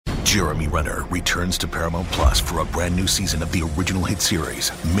Jeremy Renner returns to Paramount Plus for a brand new season of the original hit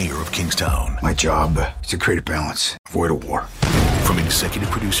series, Mayor of Kingstown. My job is to create a balance, avoid a war. From executive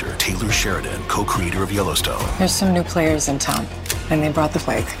producer Taylor Sheridan, co-creator of Yellowstone. There's some new players in town, and they brought the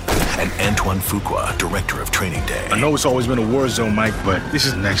plague. And Antoine Fuqua, director of Training Day. I know it's always been a war zone, Mike, but this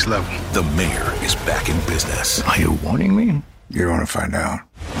is next level. The Mayor is back in business. Are you warning me? You don't want to find out.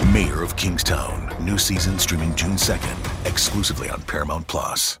 Mayor of Kingstown. New season streaming June 2nd, exclusively on Paramount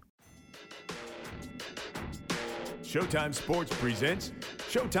Plus. Showtime Sports presents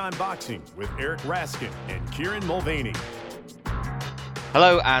Showtime Boxing with Eric Raskin and Kieran Mulvaney.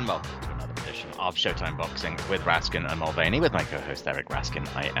 Hello and welcome to another edition of Showtime Boxing with Raskin and Mulvaney with my co-host Eric Raskin.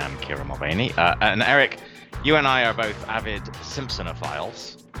 I am Kieran Mulvaney. And Eric, you and I are both avid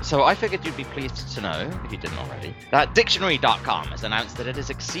Simpsonophiles. So I figured you'd be pleased to know, if you didn't already, that Dictionary.com has announced that it is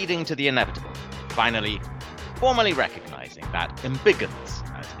acceding to the inevitable, finally formally recognizing that embiggens,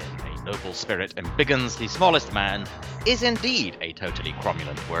 as in a noble spirit embiggens the smallest man, is indeed a totally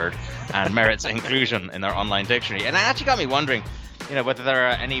cromulent word and merits inclusion in their online dictionary. And it actually got me wondering, whether there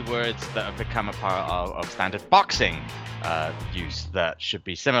are any words that have become a part of standard boxing use that should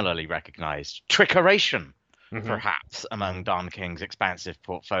be similarly recognized. Trickeration, perhaps, among Don King's expansive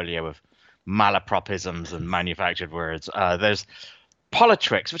portfolio of malapropisms and manufactured words. There's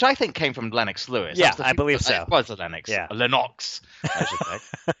politricks, which I think came from Lennox Lewis. Yeah, I believe so. It was a Lennox. Yeah. Lennox, I should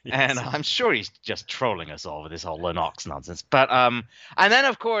say. Yes. And I'm sure he's just trolling us all with this whole Lennox nonsense. But and then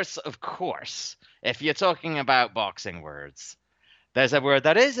of course, if you're talking about boxing words, there's a word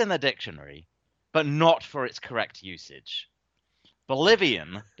that is in the dictionary, but not for its correct usage.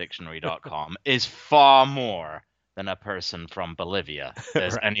 Bolivian, Dictionary.com, is far more than a person from Bolivia,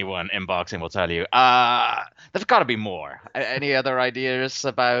 as anyone in boxing will tell you. There's got to be more. Any other ideas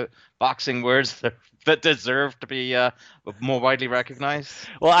about boxing words that deserve to be more widely recognized?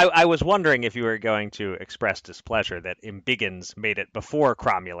 Well, I was wondering if you were going to express displeasure that embiggens made it before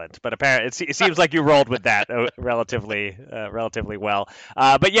cromulent, but apparently it seems like you rolled with that relatively well.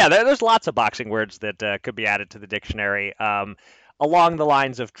 But yeah, there's lots of boxing words that could be added to the dictionary. Along the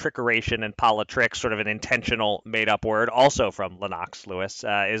lines of trickeration and politricks, sort of an intentional made-up word, also from Lennox Lewis,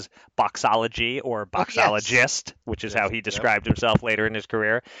 is boxology or boxologist, which is how he described himself later in his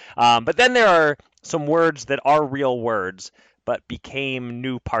career. But then there are some words that are real words, but became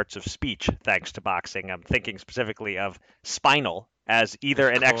new parts of speech thanks to boxing. I'm thinking specifically of spinal as either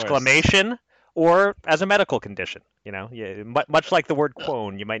an exclamation or as a medical condition. Much like the word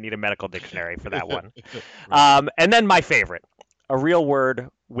quone, you might need a medical dictionary for that one. And then my favorite, a real word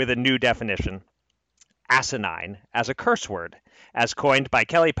with a new definition, asinine, as a curse word, as coined by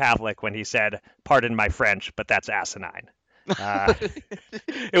Kelly Pavlik when he said, "Pardon my French, but that's asinine."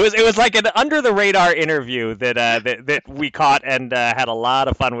 It was like an under the radar interview that we caught and had a lot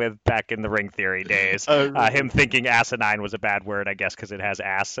of fun with back in the Ring Theory days. Him thinking asinine was a bad word, I guess, because it has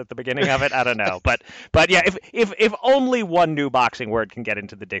ass at the beginning of it. I don't know, but yeah, if only one new boxing word can get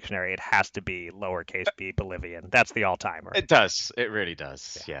into the dictionary, it has to be lowercase b Bolivian. That's the all timer. It does. It really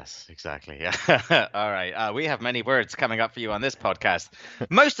does. Yeah. Yes, exactly. Yeah. All right. We have many words coming up for you on this podcast,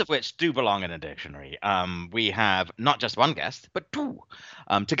 most of which do belong in a dictionary. We have not just one guest, but two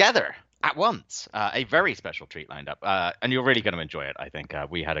together at once. A very special treat lined up, and you're really going to enjoy it, I think.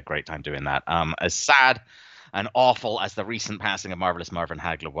 We had a great time doing that. As sad and awful as the recent passing of Marvelous Marvin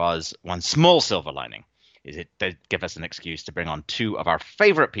Hagler was, one small silver lining is it did give us an excuse to bring on two of our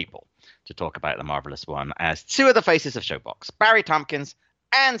favorite people to talk about the Marvelous One as two of the faces of Showbox, Barry Tompkins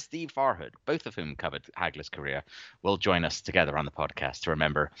and Steve Farhood, both of whom covered Hagler's career, will join us together on the podcast to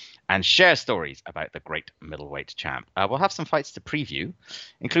remember and share stories about the great middleweight champ. We'll have some fights to preview,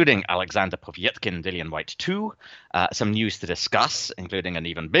 including Alexander Povetkin, Dillian White 2, some news to discuss, including an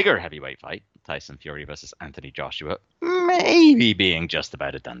even bigger heavyweight fight, Tyson Fury versus Anthony Joshua, maybe being just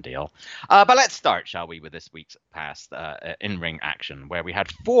about a done deal. But let's start, shall we, with this week's past in-ring action, where we had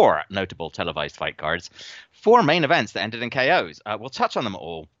four notable televised fight cards, four main events that ended in KOs. We'll touch on them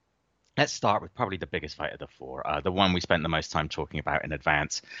all. Let's start with probably the biggest fight of the four, the one we spent the most time talking about in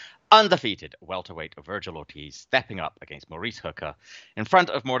advance. Undefeated welterweight Virgil Ortiz stepping up against Maurice Hooker in front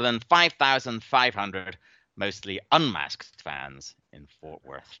of more than 5,500 mostly unmasked fans in Fort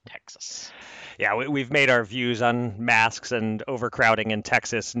Worth, Texas. Yeah, we've made our views on masks and overcrowding in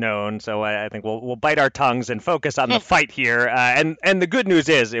Texas known, so I think we'll bite our tongues and focus on the fight here. And the good news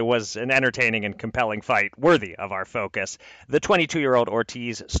is it was an entertaining and compelling fight worthy of our focus. The 22-year-old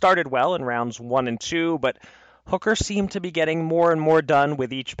Ortiz started well in rounds 1 and 2, but Hooker seemed to be getting more and more done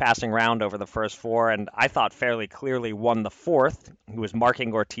with each passing round over the first four, and I thought fairly clearly won the fourth. He was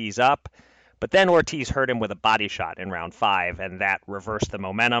marking Ortiz up, But then Ortiz hurt him with a body shot in round 5, and that reversed the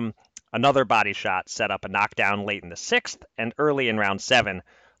momentum. Another body shot set up a knockdown late in the 6th, and early in round 7,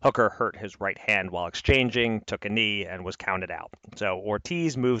 Hooker hurt his right hand while exchanging, took a knee, and was counted out. So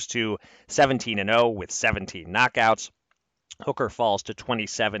Ortiz moves to 17-0 with 17 knockouts. Hooker falls to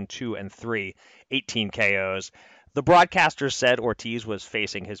 27-2-3, 18 KOs. The broadcasters said Ortiz was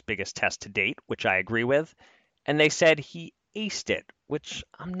facing his biggest test to date, which I agree with, and they said he aced it, which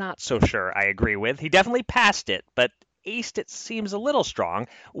I'm not so sure I agree with. He definitely passed it, but aced it seems a little strong.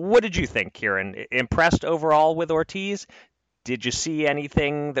 What did you think, Kieran? Impressed overall with Ortiz? Did you see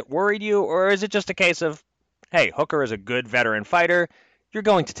anything that worried you, or is it just a case of, hey, Hooker is a good veteran fighter, you're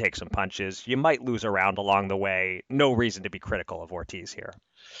going to take some punches, you might lose a round along the way, no reason to be critical of Ortiz here?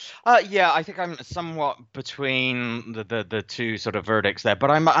 Yeah, I think I'm somewhat between the two sort of verdicts there, but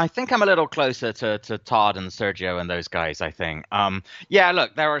I think I'm a little closer to Todd and Sergio and those guys, I think. Yeah,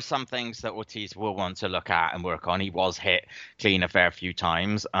 look, there are some things that Ortiz will want to look at and work on. He was hit clean a fair few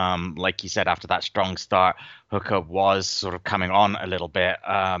times. Like you said, after that strong start, Hooker was sort of coming on a little bit,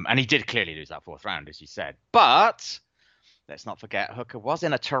 and he did clearly lose that 4th round, as you said. But let's not forget, Hooker was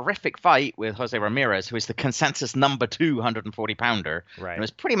in a terrific fight with Jose Ramirez, who is the consensus number 2 140-pounder. Right. It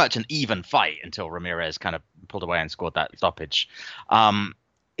was pretty much an even fight until Ramirez kind of pulled away and scored that stoppage.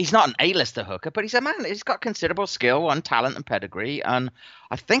 He's not an A-lister Hooker, but he's a man. He's got considerable skill and talent and pedigree. And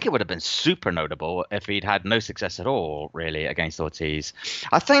I think it would have been super notable if he'd had no success at all, really, against Ortiz.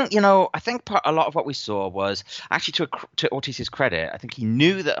 I think, a lot of what we saw was actually to Ortiz's credit. I think he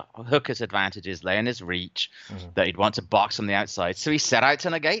knew that Hooker's advantages lay in his reach, that he'd want to box on the outside. So he set out to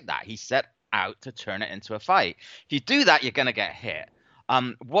negate that. He set out to turn it into a fight. If you do that, you're going to get hit.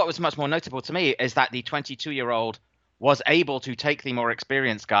 What was much more notable to me is that the 22-year-old was able to take the more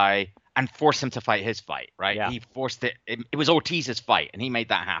experienced guy and force him to fight his fight, right? Yeah. He forced it. It was Ortiz's fight, and he made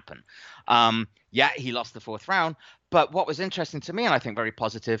that happen. Yeah, he lost the 4th round. But what was interesting to me, and I think very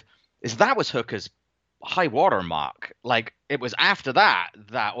positive, is that was Hooker's high water mark. Like, it was after that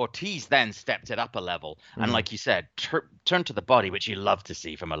Ortiz then stepped it up a level. And like you said, turned to the body, which you love to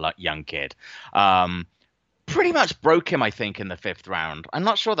see from a young kid. Pretty much broke him, I think, in the 5th round. I'm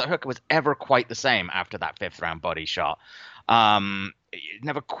not sure that Hooker was ever quite the same after that 5th round body shot.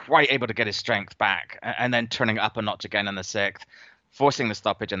 Never quite able to get his strength back, and then turning up a notch again in the 6th, forcing the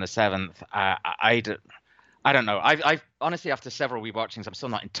stoppage in the 7th. I don't know. I've honestly, after several rewatchings, I'm still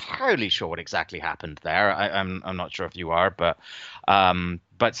not entirely sure what exactly happened there. I'm not sure if you are, but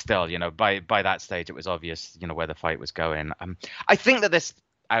still, by that stage, it was obvious, where the fight was going. I think that this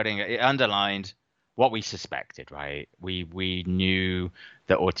outing, it underlined what we suspected, right? We knew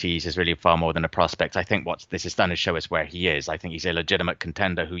that Ortiz is really far more than a prospect. I think what this has done is show us where he is. I think he's a legitimate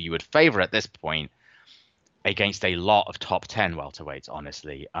contender who you would favor at this point against a lot of top 10 welterweights,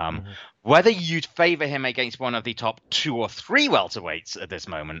 honestly. Whether you'd favor him against one of the top 2 or 3 welterweights at this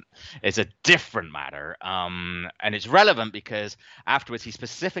moment is a different matter. And it's relevant because afterwards he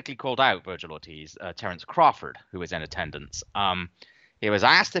specifically called out Virgil Ortiz, Terence Crawford, who was in attendance. He was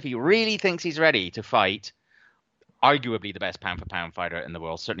asked if he really thinks he's ready to fight arguably the best pound-for-pound fighter in the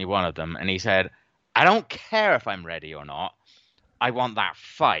world, certainly one of them. And he said, I don't care if I'm ready or not. I want that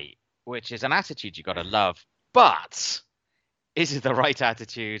fight, which is an attitude you got to love. But is it the right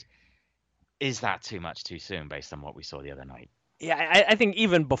attitude? Is that too much too soon based on what we saw the other night? Yeah, I think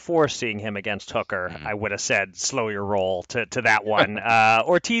even before seeing him against Hooker, I would have said slow your roll to that one.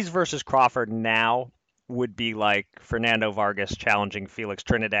 Ortiz versus Crawford now would be like Fernando Vargas challenging Felix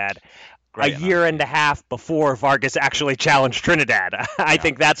Trinidad a year and a half before Vargas actually challenged Trinidad. I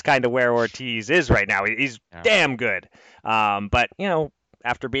think that's kind of where Ortiz is right now. He's damn good. But,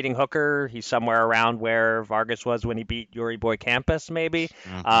 after beating Hooker, he's somewhere around where Vargas was when he beat Yuri Boy Campos, maybe.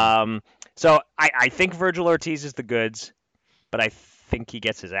 So I think Virgil Ortiz is the goods, but I think he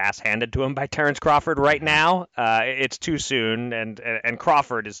gets his ass handed to him by Terence Crawford right now. It's too soon, and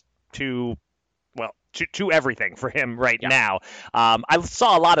Crawford is too everything for him right now. I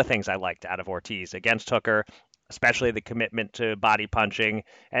saw a lot of things I liked out of Ortiz against Hooker, especially the commitment to body punching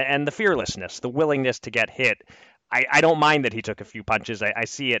and the fearlessness, the willingness to get hit. I don't mind that he took a few punches. I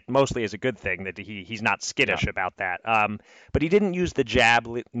see it mostly as a good thing that he's not skittish about that. But he didn't use the jab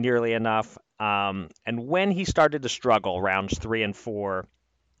nearly enough. And when he started to struggle rounds 3 and 4,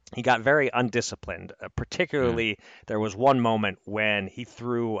 he got very undisciplined. Particularly, there was one moment when he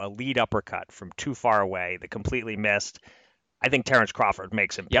threw a lead uppercut from too far away that completely missed. I think Terence Crawford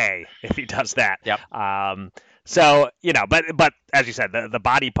makes him pay if he does that. So, but as you said, the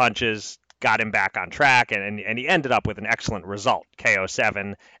body punches got him back on track, and he ended up with an excellent result,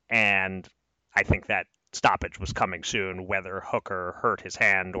 KO7. And I think that stoppage was coming soon, whether Hooker hurt his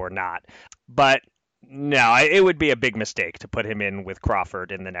hand or not. But no, it would be a big mistake to put him in with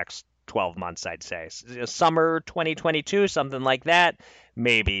Crawford in the next 12 months, I'd say. Summer 2022, something like that,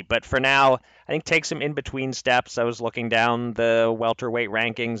 maybe. But for now, I think take some in-between steps. I was looking down the welterweight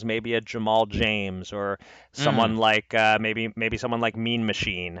rankings, maybe a Jamal James or someone like maybe someone like Mean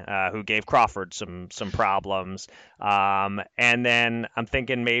Machine, who gave Crawford some problems. And then I'm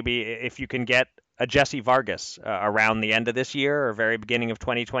thinking maybe if you can get a Jesse Vargas around the end of this year or very beginning of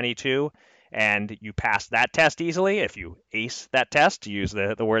 2022, and you pass that test easily, if you ace that test, to use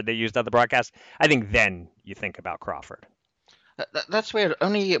the word they used on the broadcast, I think then you think about Crawford. That's weird.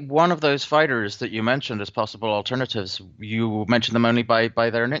 Only one of those fighters that you mentioned as possible alternatives, you mentioned them only by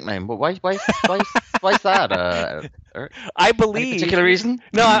their nickname. But why is that? I believe. Any particular reason?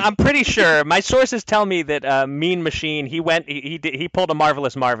 No, I'm pretty sure. My sources tell me that Mean Machine, he pulled a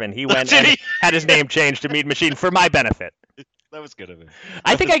Marvelous Marvin. He went and had his name changed to Mean Machine for my benefit. That was good of him.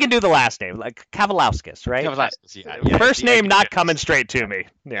 I think I can do the last name, like Kavalauskas, right? Kavalauskas, yeah. First name not coming straight to me.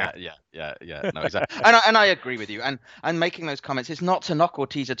 Yeah. No, exactly. and I agree with you. And making those comments is not to knock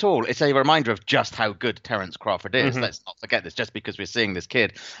Ortiz at all. It's a reminder of just how good Terence Crawford is. Mm-hmm. Let's not forget this. Just because we're seeing this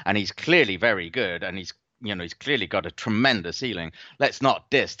kid, and he's clearly very good, and he's clearly got a tremendous ceiling. Let's not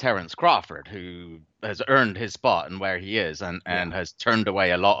diss Terence Crawford, who has earned his spot and where he is, and has turned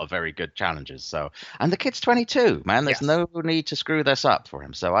away a lot of very good challenges. So, and the kid's 22, man. There's no need to screw this up for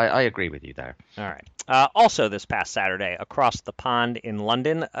him. So I agree with you there. All right. Also this past Saturday, across the pond in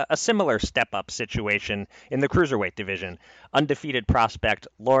London, a similar step-up situation in the cruiserweight division. Undefeated prospect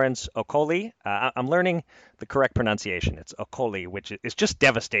Lawrence Okolie. I'm learning the correct pronunciation. It's Okolie, which is just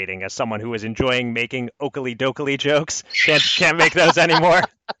devastating as someone who was enjoying making Oakley-dokley jokes. Can't make those anymore.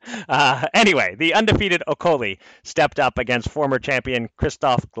 Anyway, the undefeated Okolie stepped up against former champion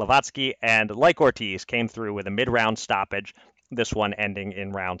Krzysztof Glowacki and, like Ortiz, came through with a mid-round stoppage, this one ending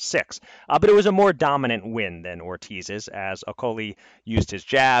in round 6. But it was a more dominant win than Ortiz's, as Okolie used his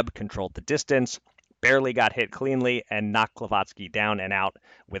jab, controlled the distance, barely got hit cleanly, and knocked Glowacki down and out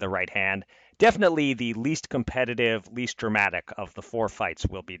with a right hand. Definitely the least competitive, least dramatic of the 4 fights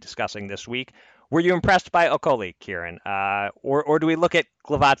we'll be discussing this week. Were you impressed by Okolie, Kieran? Or do we look at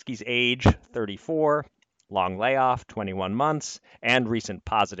Glowacki's age, 34, long layoff, 21 months, and recent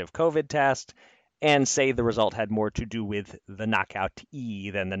positive COVID test, and say the result had more to do with the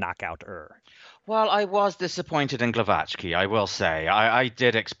knockout-y than the knockout-er? Well, I was disappointed in Glowacki, I will say. I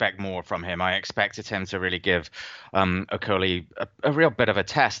did expect more from him. I expected him to really give Okolie a real bit of a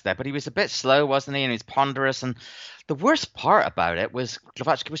test there, but he was a bit slow, wasn't he? And he's ponderous. And the worst part about it was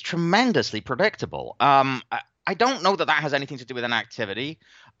Glowacki was tremendously predictable. I don't know that has anything to do with an activity.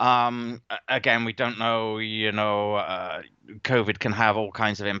 Again, we don't know, COVID can have all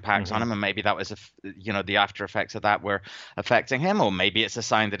kinds of impacts on him, and maybe that was, the after effects of that were affecting him, or maybe it's a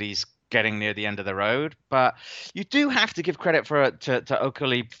sign that he's getting near the end of the road. But you do have to give credit to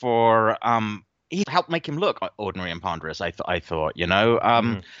Okolie for he helped make him look ordinary and ponderous. I thought,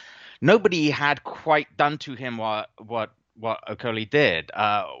 nobody had quite done to him what Okolie did.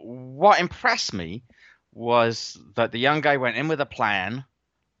 What impressed me was that the young guy went in with a plan,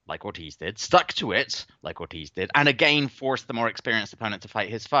 like Ortiz did, stuck to it, like Ortiz did, and again forced the more experienced opponent to fight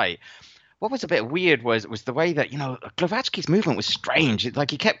his fight. What was a bit weird was the way that, Glowacki's movement was strange. It's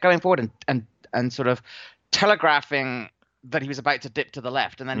like he kept going forward and sort of telegraphing that he was about to dip to the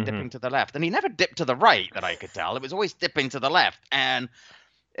left and then dipping to the left. And he never dipped to the right, that I could tell. It was always dipping to the left. And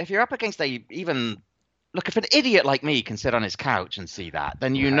if you're up against if an idiot like me can sit on his couch and see that,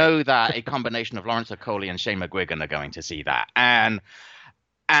 then you know that a combination of Lawrence Okolie and Shane McGuigan are going to see that.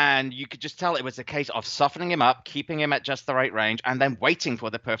 And you could just tell it was a case of softening him up, keeping him at just the right range, and then waiting for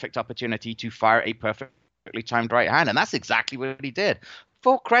the perfect opportunity to fire a perfectly timed right hand. And that's exactly what he did.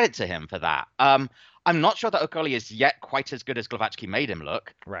 Full credit to him for that. I'm not sure that Okolie is yet quite as good as Glowacki made him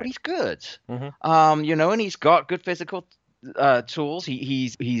look, but he's good. And he's got good physical tools.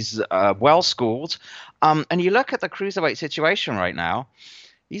 He's well schooled. And you look at the cruiserweight situation right now.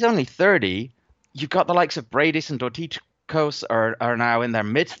 He's only 30. You've got the likes of Bradis and Dorticos are now in their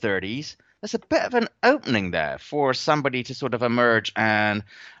mid-30s. There's a bit of an opening there for somebody to sort of emerge and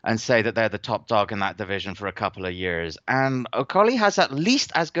say that they're the top dog in that division for a couple of years. And Okolie has at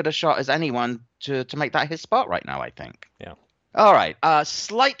least as good a shot as anyone to make that his spot right now, I think. Yeah. All right.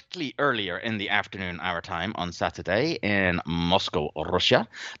 Slightly earlier in the afternoon our time on Saturday in Moscow, Russia,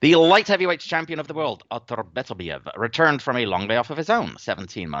 the light heavyweight champion of the world, Artur Beterbiev, returned from a long layoff of his own,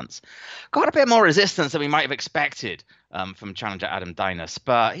 17 months. Got a bit more resistance than we might have expected from challenger Adam Dinas,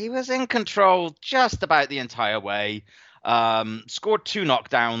 but he was in control just about the entire way. Scored 2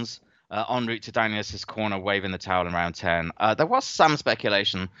 knockdowns. en route to Daniels' corner, waving the towel in round 10. There was some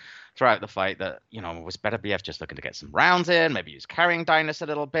speculation throughout the fight that, was Beterbiev just looking to get some rounds in? Maybe he was carrying Dainis a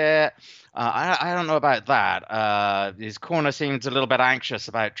little bit. I don't know about that. His corner seemed a little bit anxious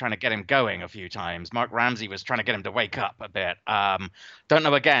about trying to get him going a few times. Mark Ramsey was trying to get him to wake up a bit. Don't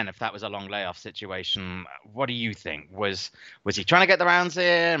know, again, if that was a long layoff situation. What do you think? Was he trying to get the rounds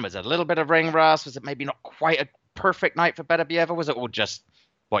in? Was it a little bit of ring rust? Was it maybe not quite a perfect night for Beterbiev, or was it all just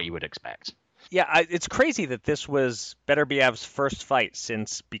what you would expect? Yeah, it's crazy that this was Beterbiev's first fight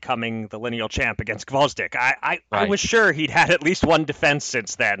since becoming the lineal champ against Gvozdyk. I was sure he'd had at least one defense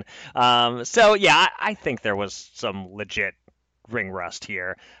since then. So, yeah, I think there was some legit ring rust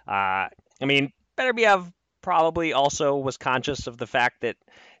here. I mean, Beterbiev probably also was conscious of the fact that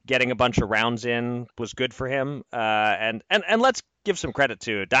getting a bunch of rounds in was good for him. And let's give some credit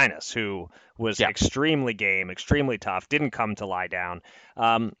to Dainis, who was extremely game, extremely tough, didn't come to lie down.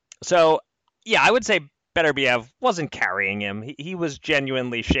 So, yeah, I would say Beterbiev wasn't carrying him. He was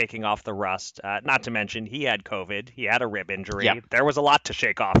genuinely shaking off the rust. Not to mention, he had COVID. He had a rib injury. Yep. There was a lot to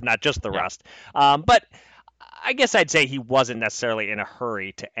shake off, not just the rust. But I guess I'd say he wasn't necessarily in a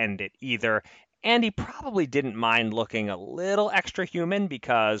hurry to end it either. And he probably didn't mind looking a little extra human,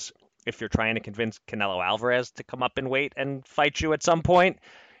 because if you're trying to convince Canelo Alvarez to come up in weight and fight you at some point,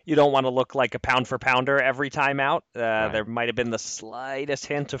 you don't want to look like a pound for pounder every time out. There might have been the slightest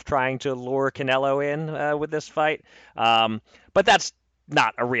hint of trying to lure Canelo in with this fight. But that's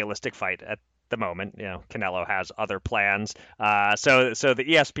not a realistic fight at the moment. Canelo has other plans. So the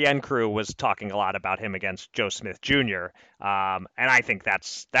ESPN crew was talking a lot about him against Joe Smith Jr. And I think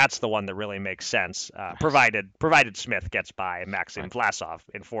that's the one that really makes sense, provided Smith gets by Maxim Vlasov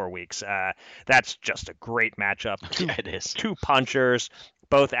in 4 weeks. That's just a great matchup. It is. Two punchers,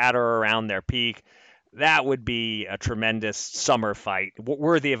 both at or around their peak. That would be a tremendous summer fight,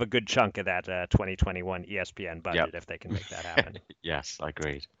 worthy of a good chunk of that 2021 ESPN budget, if they can make that happen. Yes, I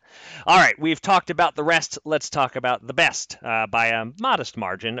agreed. All right, we've talked about the rest. Let's talk about the best. By a modest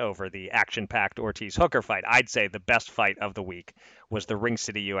margin over the action-packed Ortiz-Hooker fight, I'd say the best fight of the week was the Ring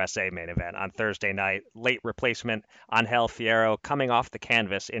City USA main event on Thursday night. Late replacement Angel Fierro coming off the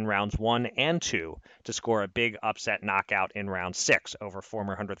canvas in rounds 1 and 2 to score a big upset knockout in round 6 over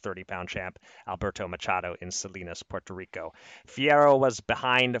former 130-pound champ Alberto Machado in Salinas, Puerto Rico. Fierro was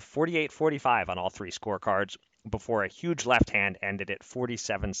behind 48-45 on all three scorecards before a huge left hand ended it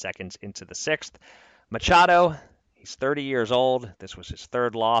 47 seconds into the 6th. Machado, he's 30 years old. This was his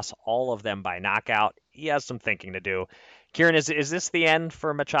third loss, all of them by knockout. He has some thinking to do. Kieran, is this the end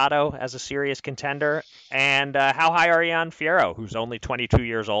for Machado as a serious contender? And how high are you on Fierro, who's only 22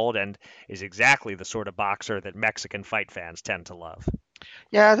 years old and is exactly the sort of boxer that Mexican fight fans tend to love?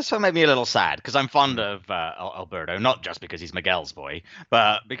 Yeah, this one made me a little sad because I'm fond of Alberto, not just because he's Miguel's boy,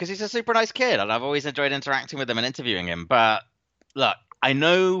 but because he's a super nice kid and I've always enjoyed interacting with him and interviewing him. But look, I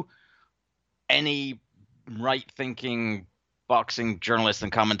know any right-thinking boxing journalists and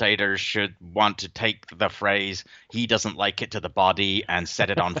commentators should want to take the phrase "he doesn't like it to the body" and set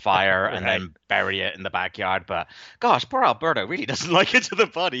it on fire and then bury it in the backyard. But gosh, poor Alberto really doesn't like it to the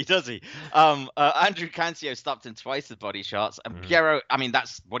body, does he? Andrew Cancio stopped him twice with body shots, and Fierro, I mean,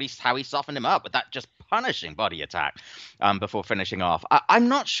 that's how he softened him up with that just punishing body attack before finishing off. I'm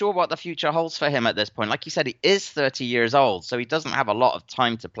not sure what the future holds for him at this point. Like you said, he is 30 years old, so he doesn't have a lot of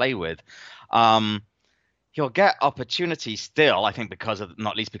time to play with. He'll get opportunities still, I think,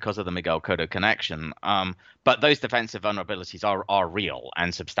 not least because of the Miguel Cotto connection. But those defensive vulnerabilities are real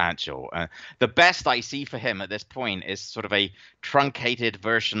and substantial. The best I see for him at this point is sort of a truncated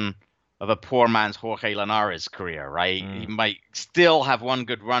version of a poor man's Jorge Linares career, right? He might still have one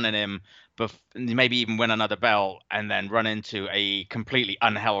good run in him, maybe even win another belt, and then run into a completely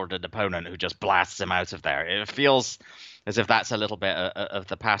unheralded opponent who just blasts him out of there. It feels as if that's a little bit of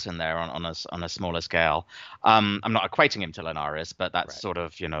the pattern there on a smaller scale. I'm not equating him to Linares, but that's sort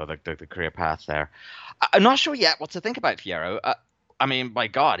of, the career path there. I'm not sure yet what to think about Fierro. I mean, by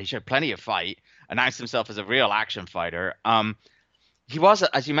God, he showed plenty of fight, announced himself as a real action fighter. He was,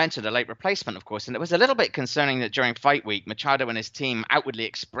 as you mentioned, a late replacement, of course, and it was a little bit concerning that during fight week, Machado and his team outwardly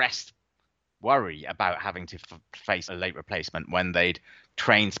expressed worry about having to face a late replacement when they'd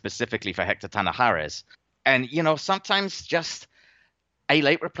trained specifically for Hector Tanahares. And, sometimes just a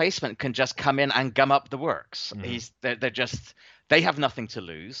late replacement can just come in and gum up the works. They have nothing to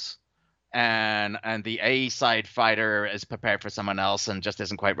lose. And the A side fighter is prepared for someone else and just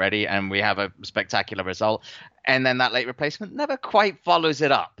isn't quite ready. And we have a spectacular result. And then that late replacement never quite follows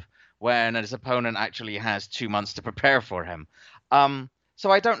it up when his opponent actually has 2 months to prepare for him. So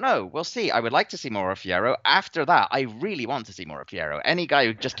I don't know. We'll see. I would like to see more of Fierro. After that, I really want to see more of Fierro. Any guy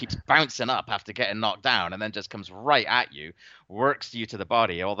who just keeps bouncing up after getting knocked down and then just comes right at you, works you to the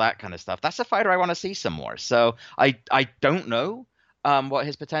body, all that kind of stuff. That's a fighter I want to see some more. So I don't know what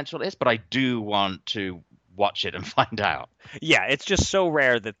his potential is, but I do want to watch it and find out. Yeah, it's just so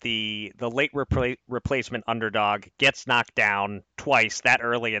rare that the late replacement underdog gets knocked down twice that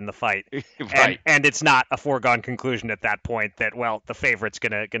early in the fight, Right. and it's not a foregone conclusion at that point that, well, the favorite's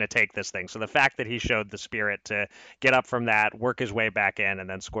gonna take this thing. So the fact that he showed the spirit to get up from that, work his way back in, and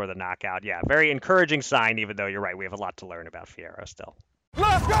then score the knockout, yeah, very encouraging sign. Even though you're right, we have a lot to learn about Fierro still.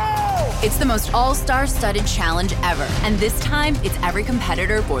 Let's go! It's the most all-star studded challenge ever, and this time it's every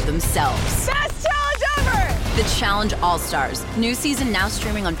competitor for themselves. Best challenge ever! The Challenge All-Stars. New season now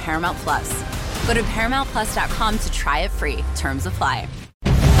streaming on Paramount+. Go to ParamountPlus.com to try it free. Terms apply.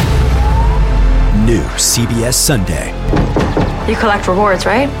 New CBS Sunday. You collect rewards,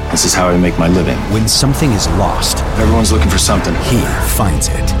 right? This is how I make my living. When something is lost, Everyone's looking for something. he finds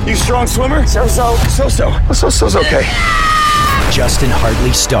it. You strong swimmer? So-so. So-so's okay. Justin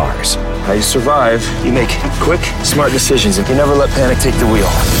Hartley stars. How you survive, you make quick, smart decisions, and you never let panic take the wheel.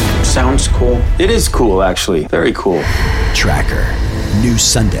 Sounds cool. It is cool, actually. Very cool. Tracker. New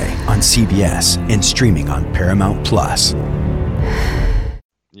Sunday on CBS and streaming on Paramount+.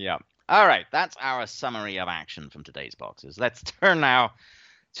 Yeah. All right. That's our summary of action from today's boxes. Let's turn now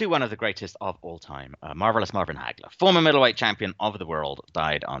to one of the greatest of all time, Marvelous Marvin Hagler, former middleweight champion of the world,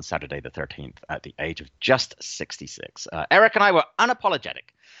 died on Saturday the 13th at the age of just 66. Eric and I were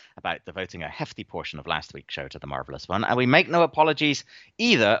unapologetic about devoting a hefty portion of last week's show to the Marvelous One, and we make no apologies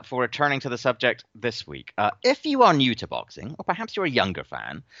either for returning to the subject this week. If you are new to boxing, or perhaps you're a younger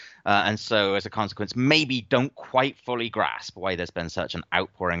fan, and so as a consequence maybe don't quite fully grasp why there's been such an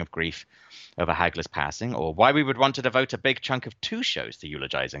outpouring of grief over Hagler's passing, or why we would want to devote a big chunk of 2 shows to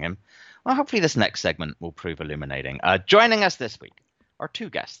eulogizing him, well, hopefully this next segment will prove illuminating. Joining us this week are 2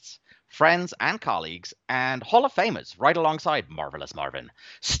 guests, friends and colleagues, and Hall of Famers right alongside Marvelous Marvin,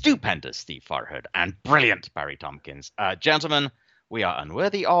 stupendous Steve Farhood, and brilliant Barry Tompkins. Gentlemen, we are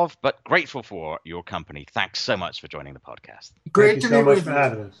unworthy of, but grateful for your company. Thanks so much for joining the podcast. Great to be with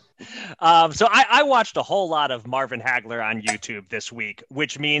you. So I watched a whole lot of Marvin Hagler on YouTube this week,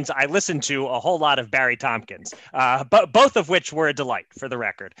 which means I listened to a whole lot of Barry Tompkins, but both of which were a delight, for the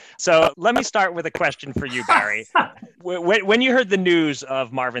record. So let me start with a question for you, Barry. When you heard the news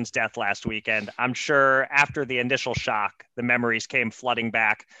of Marvin's death last weekend, I'm sure after the initial shock, the memories came flooding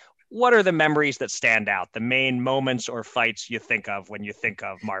back. What are the memories that stand out, the main moments or fights you think of when you think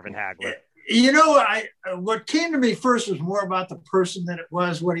of Marvin Hagler? You know, what came to me first was more about the person than it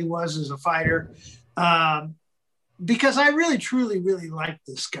was what he was as a fighter, because I really, truly, really liked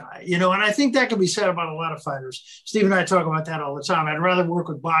this guy, you know, and I think that can be said about a lot of fighters. Steve and I talk about that all the time. I'd rather work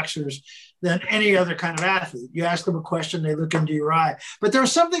with boxers than any other kind of athlete. You ask them a question, they look into your eye. But there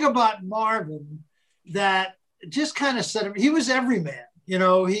was something about Marvin that just kind of said, he was every man. You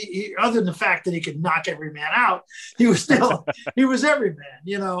know, he other than the fact that he could knock every man out, he was every man,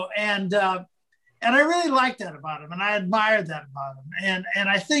 you know, and I really liked that about him, and I admired that about him. And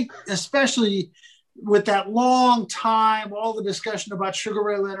I think especially with that long time, all the discussion about Sugar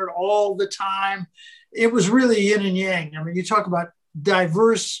Ray Leonard all the time, it was really yin and yang. I mean, you talk about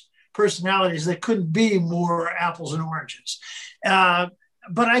diverse personalities that couldn't be more apples and oranges.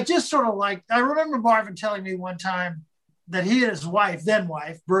 But I just sort of I remember Marvin telling me one time that he and his wife, then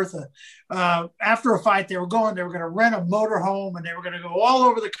wife, Bertha, after a fight, they were going to rent a motorhome, and they were going to go all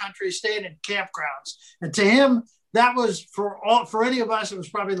over the country, staying in campgrounds. And to him, that was for any of us, it was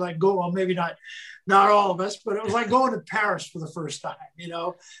probably like maybe not all of us, but it was like going to Paris for the first time. You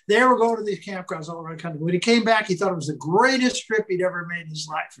know, they were going to these campgrounds all over the country. When he came back, he thought it was the greatest trip he'd ever made in his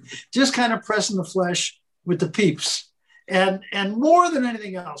life. Just kind of pressing the flesh with the peeps. And more than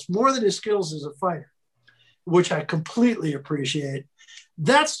anything else, more than his skills as a fighter, which I completely appreciate,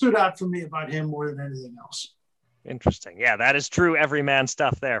 that stood out for me about him more than anything else. Interesting. Yeah, that is true everyman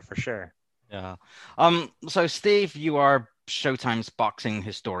stuff there for sure. Yeah. So Steve, you are Showtime's boxing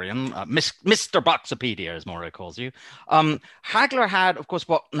historian, Mr. Boxopedia, as Mauro calls you. Hagler had, of course,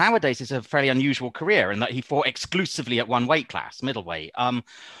 what nowadays is a fairly unusual career in that he fought exclusively at one weight class, middleweight.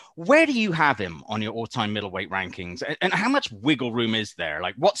 Where do you have him on your all-time middleweight rankings? And how much wiggle room is there?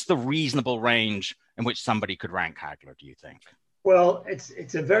 Like, what's the reasonable range in which somebody could rank Hagler, do you think? Well,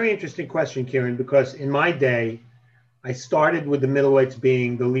 it's a very interesting question, Kieran, because in my day, I started with the middleweights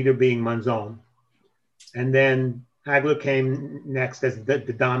being the leader being Monzon. And then Hagler came next as the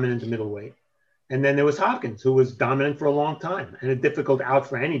dominant middleweight. And then there was Hopkins, who was dominant for a long time and a difficult out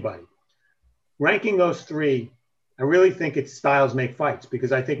for anybody. Ranking those 3, I really think it's styles make fights,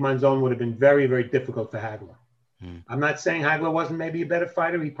 because I think Monzon would have been very, very difficult for Hagler. I'm not saying Hagler wasn't maybe a better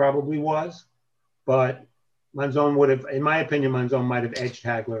fighter. He probably was. But Monzon would have, in my opinion, Monzon might have edged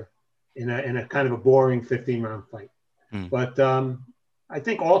Hagler in a kind of a boring 15-round fight. But I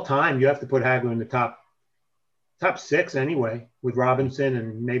think all time you have to put Hagler in the top 6 anyway, with Robinson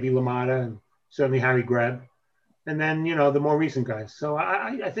and maybe LaMotta and certainly Harry Greb. And then, you know, the more recent guys. So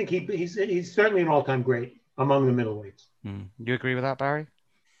I think he's certainly an all-time great among the middleweights. You agree with that, Barry?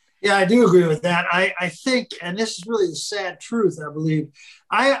 Yeah, I do agree with that. I think, and this is really the sad truth, I believe,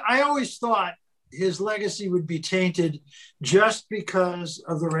 I always thought his legacy would be tainted just because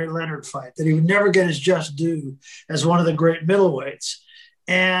of the Ray Leonard fight, that he would never get his just due as one of the great middleweights.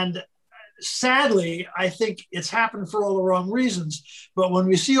 And sadly, I think it's happened for all the wrong reasons. But when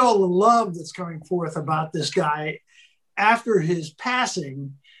we see all the love that's coming forth about this guy after his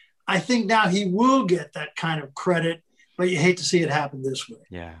passing, I think now he will get that kind of credit, but you hate to see it happen this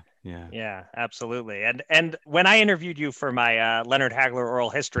way. Yeah, absolutely. And when I interviewed you for my Leonard Hagler oral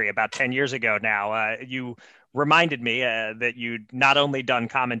history about 10 years ago now, you reminded me that you'd not only done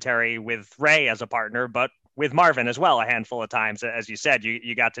commentary with Ray as a partner, but with Marvin as well a handful of times. As you said,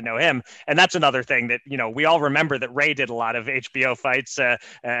 you got to know him. And that's another thing that, you know, we all remember that Ray did a lot of HBO fights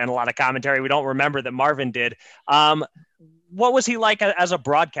and a lot of commentary. We don't remember that Marvin did. What was he like as a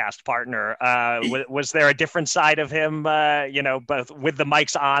broadcast partner? Was there a different side of him, you know, both with the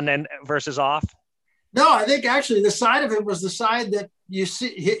mics on and versus off? No, I think actually the side of him was the side that you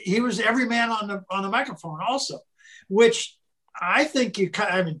see. He was every man on the microphone also, which I think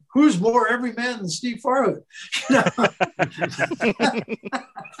I mean, who's more every man than Steve Farhood? You know?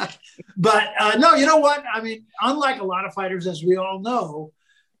 But no, you know what? I mean, unlike a lot of fighters, as we all know,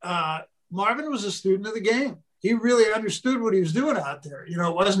 Marvin was a student of the game. He really understood what he was doing out there. You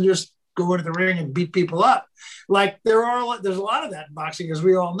know, it wasn't just go into the ring and beat people up. Like there's a lot of that in boxing, as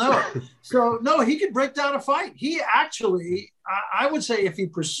we all know. So no, he could break down a fight. He actually, I would say if he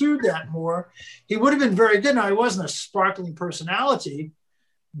pursued that more, he would have been very good. Now, he wasn't a sparkling personality,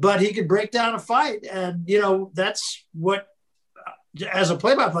 but he could break down a fight. And, you know, that's what, as a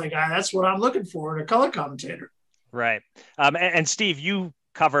play-by-play guy, that's what I'm looking for in a color commentator. Right. And Steve, you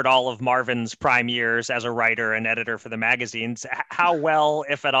covered all of Marvin's prime years as a writer and editor for the magazines. How well,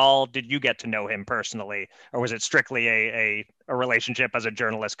 if at all, did you get to know him personally? Or was it strictly a relationship as a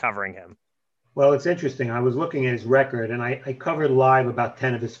journalist covering him? Well, it's interesting. I was looking at his record, and I covered live about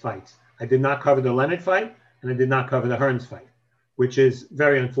 10 of his fights. I did not cover the Leonard fight, and I did not cover the Hearns fight, which is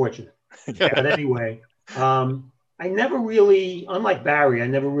very unfortunate. But anyway, I never really, unlike Barry, I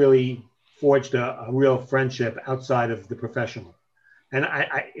never really forged a real friendship outside of the professional. And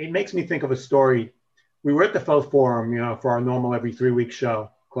it makes me think of a story. We were at the Fourth Forum, you know, for our normal every 3-week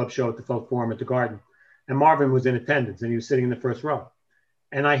club show at the Fourth Forum at the Garden. And Marvin was in attendance, and he was sitting in the first row.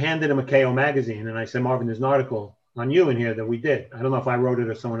 And I handed him a KO magazine, and I said, Marvin, there's an article on you in here that we did. I don't know if I wrote it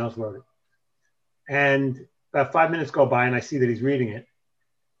or someone else wrote it. And about 5 minutes go by, and I see that he's reading it.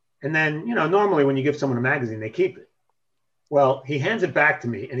 And then, you know, normally when you give someone a magazine, they keep it. Well, he hands it back to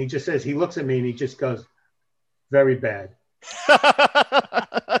me, and he just says, he looks at me, and he just goes, very bad.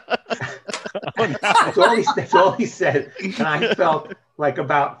 Oh, no. That's all he said. And I felt like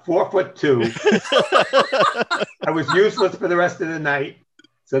about 4'2". I was useless for the rest of the night.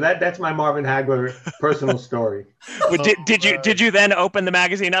 So that's my Marvin Hagler personal story. Well, did you then open the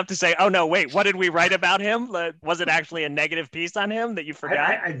magazine up to say, oh no, wait, what did we write about him? Was it actually a negative piece on him that you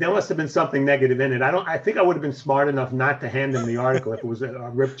forgot? There must have been something negative in it. I think I would have been smart enough not to hand him the article if it was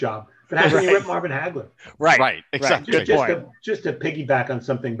a rip job. But how can you rip Marvin Hagler? Right, exactly. Just to piggyback on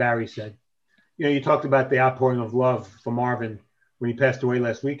something Barry said. You know, you talked about the outpouring of love for Marvin when he passed away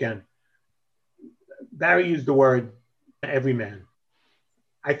last weekend. Barry used the word everyman.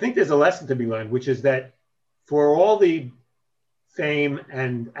 I think there's a lesson to be learned, which is that for all the fame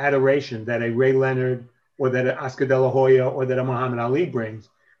and adoration that a Ray Leonard or that an Oscar De La Hoya or that a Muhammad Ali brings,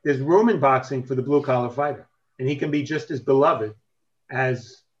 there's room in boxing for the blue-collar fighter. And he can be just as beloved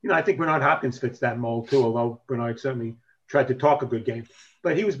as, you know, I think Bernard Hopkins fits that mold too, although Bernard certainly tried to talk a good game.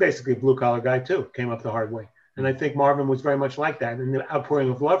 But he was basically a blue-collar guy too, came up the hard way. And I think Marvin was very much like that. And the outpouring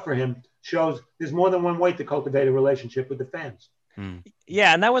of love for him shows there's more than one way to cultivate a relationship with the fans.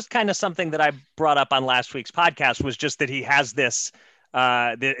 Yeah, and that was kind of something that I brought up on last week's podcast, was just that he has this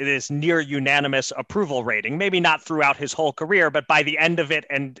near unanimous approval rating, maybe not throughout his whole career, but by the end of it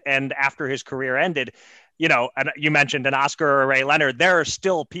and after his career ended, you know, and you mentioned an Oscar or a Ray Leonard, there are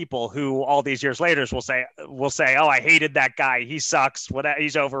still people who all these years later will say, oh, I hated that guy. He sucks.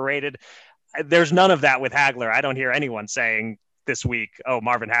 He's overrated. There's none of that with Hagler. I don't hear anyone saying this week, oh,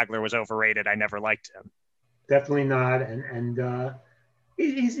 Marvin Hagler was overrated. I never liked him. definitely not. And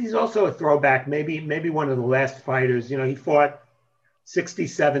he's also a throwback. Maybe one of the last fighters. You know, he fought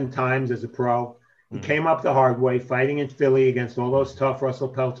 67 times as a pro. He came up the hard way, fighting in Philly against all those tough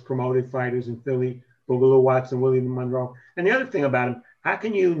Russell Peltz promoted fighters in Philly, Boogaloo Watson, William Monroe. And the other thing about him, how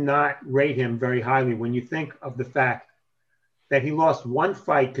can you not rate him very highly when you think of the fact that he lost one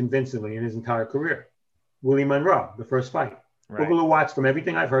fight convincingly in his entire career? Willie Monroe, the first fight. Right. Boogaloo Watts, from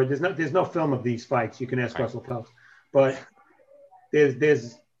everything I've heard, there's no film of these fights. You can ask Russell Peltz, but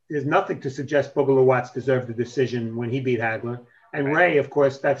there's nothing to suggest Boogaloo Watts deserved the decision when he beat Hagler. And Ray, of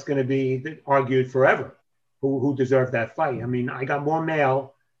course, that's going to be argued forever. Who deserved that fight? I mean, I got more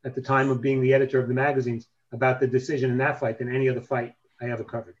mail at the time of being the editor of the magazines about the decision in that fight than any other fight I ever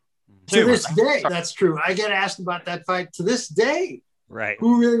covered. To this day, that's true. I get asked about that fight to this day. Right.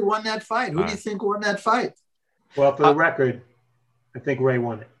 Who really won that fight? Who do you think won that fight? Well, for the record, I think Ray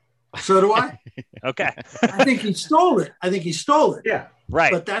won it. So do I. Okay. I think he stole it. Yeah.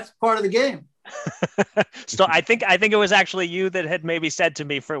 Right. But that's part of the game. So I think it was actually you that had maybe said to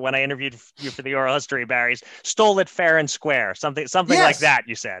me for when I interviewed you for the Oral History, Barry's stole it fair and square, something Yes. like that.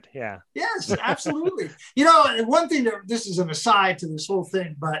 You said, yeah. Yes, absolutely. You know, one thing this is an aside to this whole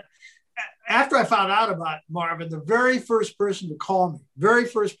thing, but after I found out about Marvin, the very first person to call me,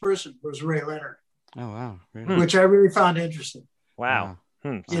 was Ray Leonard. Oh wow! Really? Which I really found interesting. Wow.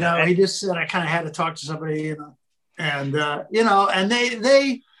 You know, he just said I kind of had to talk to somebody, you know, and you know, and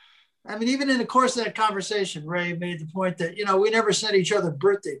they. I mean, even in the course of that conversation, Ray made the point that, you know, we never sent each other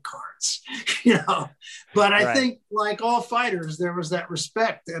birthday cards, you know, but I think like all fighters, there was that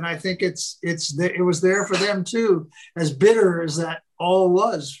respect. And I think it was there for them too, as bitter as that all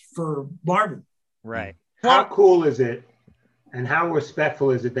was for Marvin. Right. How cool is it and how respectful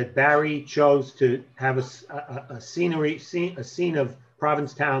is it that Barry chose to have a scene of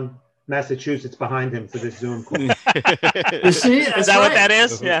Provincetown, Massachusetts behind him for this Zoom call? You see, is that what that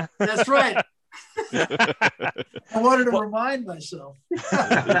is? Yeah, that's right. I wanted to remind myself.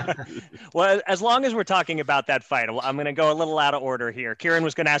 Well, as long as we're talking about that fight, I'm going to go a little out of order here. Kieran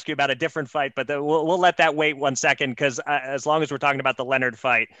was going to ask you about a different fight, but we'll let that wait 1 second, because as long as we're talking about the Leonard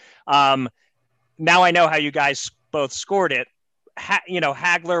fight, now I know how you guys both scored it. You know,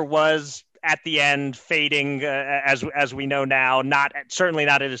 Hagler was at the end fading, as we know now, certainly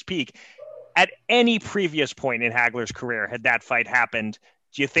not at his peak. At any previous point in Hagler's career, had that fight happened,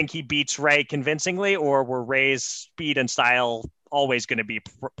 do you think he beats Ray convincingly, or were Ray's speed and style always going to be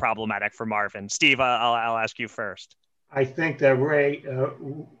problematic for Marvin? Steve, I'll ask you first. I think that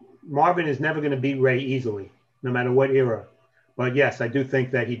Marvin is never going to beat Ray easily, no matter what era. But yes, I do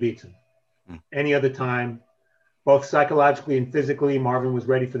think that he beats him. Any other time, both psychologically and physically, Marvin was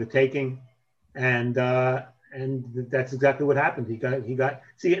ready for the taking. And that's exactly what happened. He got.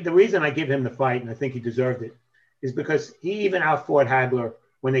 See, the reason I give him the fight, and I think he deserved it, is because he even outfought Hagler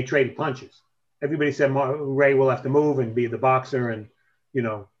when they traded punches. Everybody said Ray will have to move and be the boxer and, you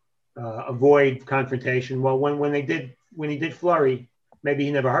know, avoid confrontation. Well, when he did flurry, maybe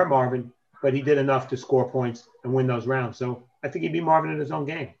he never hurt Marvin, but he did enough to score points and win those rounds. So I think he beat Marvin in his own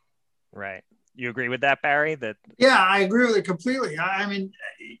game. Right. You agree with that, Barry? Yeah, I agree with it completely. I mean,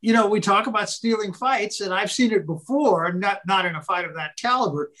 you know, we talk about stealing fights, and I've seen it before, not in a fight of that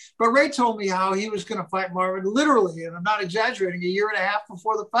caliber. But Ray told me how he was going to fight Marvin literally, and I'm not exaggerating, 1.5 years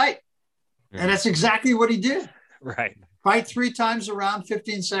before the fight. And that's exactly what he did. Right. Fight 3 times around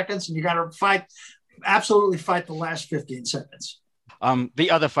 15 seconds, and you got to absolutely fight the last 15 seconds.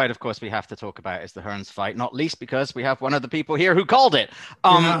 The other fight, of course, we have to talk about is the Hearns fight, not least because we have one of the people here who called it.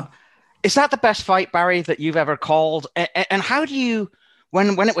 Is that the best fight, Barry, that you've ever called? And how do you,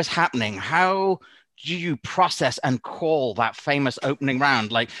 when it was happening, how do you process and call that famous opening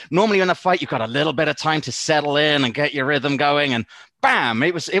round? Like, normally in a fight, you've got a little bit of time to settle in and get your rhythm going, and bam,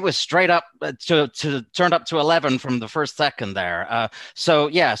 it was straight up turned up to 11 from the first second there. So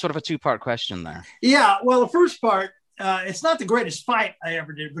yeah, sort of a 2-part question there. Yeah, well, the first part, it's not the greatest fight I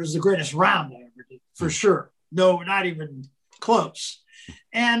ever did, but it's the greatest round I ever did, for sure. No, not even close.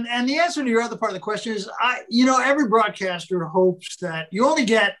 And the answer to your other part of the question is, every broadcaster hopes that you only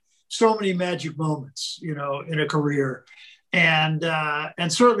get so many magic moments, you know, in a career. And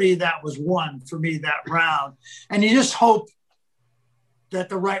certainly that was one for me, that round. And you just hope that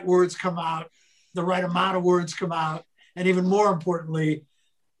the right words come out, the right amount of words come out. And even more importantly,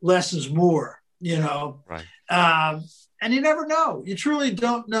 less is more, you know. Right. And you never know. You truly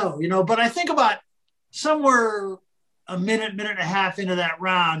don't know, you know. But I think about somewhere a minute and a half into that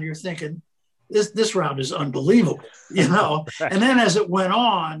round, you're thinking, this round is unbelievable, you know. Right. And then as it went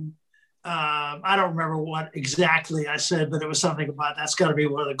on, I don't remember what exactly I said, but it was something about that's got to be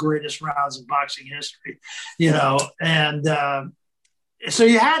one of the greatest rounds in boxing history, and so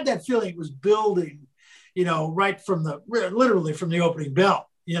you had that feeling it was building, right from literally from the opening bell,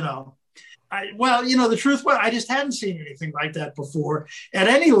 the truth was I just hadn't seen anything like that before at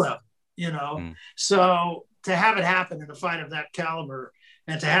any level, So to have it happen in a fight of that caliber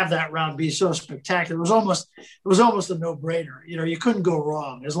and to have that round be so spectacular, it was almost a no-brainer. You couldn't go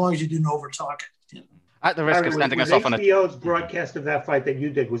wrong as long as you didn't overtalk it. At the risk of sending us off on HBO's broadcast of that fight that you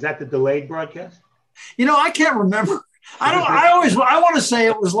did, was that the delayed broadcast? I can't remember. I want to say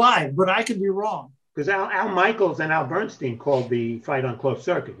it was live, but I could be wrong. Because Al Michaels and Al Bernstein called the fight on closed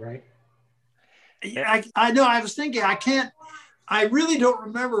circuit, right? I know. I was thinking, I really don't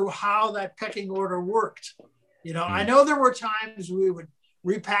remember how that pecking order worked. I know there were times we would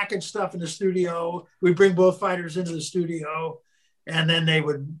repackage stuff in the studio. We'd bring both fighters into the studio, and then they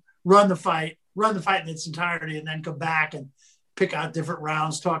would run the fight in its entirety, and then come back and pick out different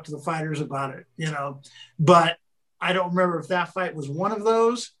rounds, talk to the fighters about it, But I don't remember if that fight was one of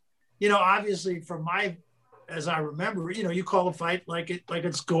those. Obviously as I remember, you call a fight like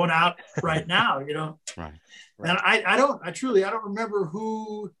it's going out right now, Right. And I don't remember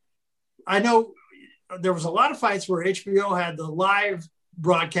who. I know there was a lot of fights where HBO had the live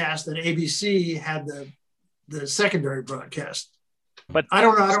broadcast and ABC had the secondary broadcast. But I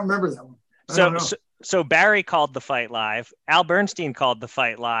don't know. I don't remember that one. So Barry called the fight live. Al Bernstein called the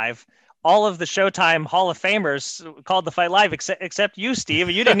fight live. All of the Showtime Hall of Famers called the fight live, except you, Steve.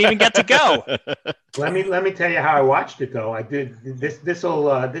 You didn't even get to go. Let me tell you how I watched it, though. I did this. This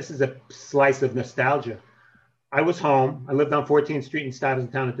is a slice of nostalgia. I was home. I lived on 14th Street in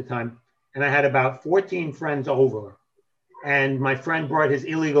Stuyvesant at the time, and I had about 14 friends over. And my friend brought his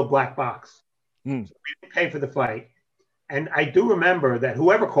illegal black box. So we didn't pay for the fight. And I do remember that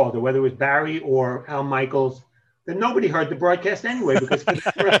whoever called it, whether it was Barry or Al Michaels, that nobody heard the broadcast anyway, because for the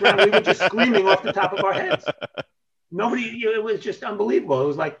first round, we were just screaming off the top of our heads. It was just unbelievable. It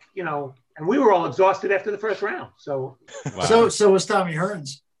was like, and we were all exhausted after the first round. So, wow. So was Tommy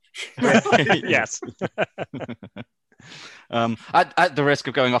Hearns. Yes. At the risk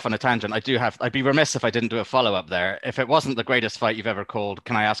of going off on a tangent, I'd be remiss if I didn't do a follow-up there. If it wasn't the greatest fight you've ever called,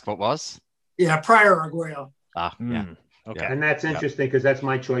 can I ask what was? Yeah, Pryor Arguello. Yeah. Okay. And that's interesting because that's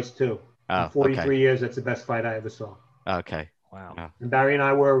my choice too. In 43 years, that's the best fight I ever saw. Okay. Wow. Yeah. And Barry and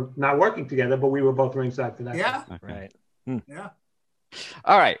I were not working together, but we were both ringside for that. Yeah. Okay. Right. Yeah.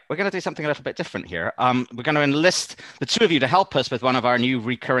 All right, we're going to do something a little bit different here. We're going to enlist the two of you to help us with one of our new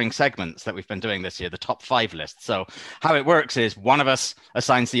recurring segments that we've been doing this year, the top 5 list. So how it works is one of us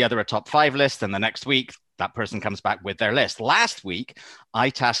assigns the other a top 5 list, and the next week that person comes back with their list. Last week, I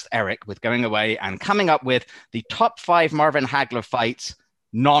tasked Eric with going away and coming up with the top 5 Marvin Hagler fights,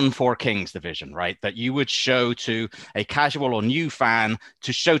 non-Four Kings division, right? That you would show to a casual or new fan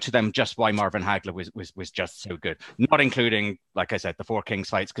to show to them just why Marvin Hagler was just so good. Not including, like I said, the Four Kings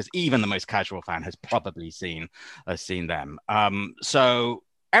fights, because even the most casual fan has probably seen them. So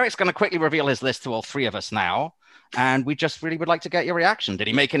Eric's going to quickly reveal his list to all 3 of us now. And we just really would like to get your reaction. Did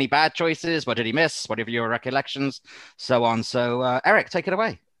he make any bad choices? What did he miss? What are your recollections? So on. So Eric, take it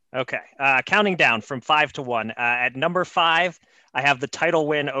away. Okay. Counting down from 5 to 1. At number 5, I have the title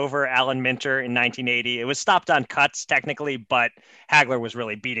win over Alan Minter in 1980. It was stopped on cuts technically, but Hagler was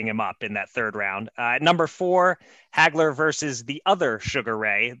really beating him up in that 3rd round. At number 4, Hagler versus the other Sugar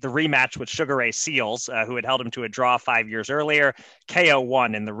Ray, the rematch with Sugar Ray Seals, who had held him to a draw 5 years earlier. KO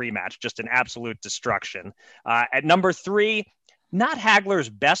won in the rematch, just an absolute destruction. At number 3, not Hagler's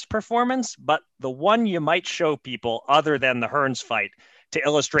best performance, but the one you might show people other than the Hearns fight to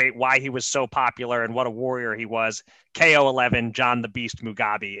illustrate why he was so popular and what a warrior he was. KO 11, John the Beast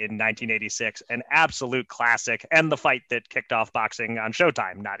Mugabe in 1986, an absolute classic, and the fight that kicked off boxing on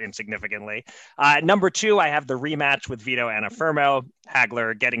Showtime, not insignificantly. Number 2, I have the rematch with Vito Anafirmo,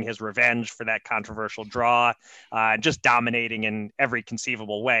 Hagler getting his revenge for that controversial draw, just dominating in every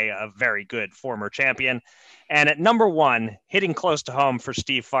conceivable way, a very good former champion. And at number 1, hitting close to home for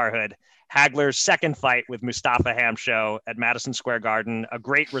Steve Farhood, Hagler's second fight with Mustafa Hamsho at Madison Square Garden, a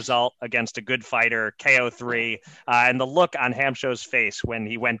great result against a good fighter, KO3, and the look on Hamsho's face when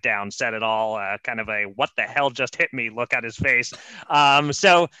he went down said it all, kind of a what the hell just hit me look at his face.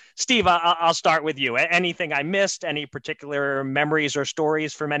 So, Steve, I'll start with you. Anything I missed? Any particular memories or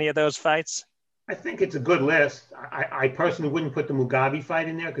stories from any of those fights? I think it's a good list. I personally wouldn't put the Mugabe fight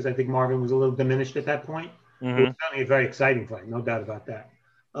in there because I think Marvin was a little diminished at that point. Mm-hmm. It was certainly a very exciting fight, no doubt about that.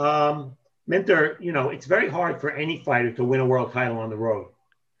 Minter, it's very hard for any fighter to win a world title on the road.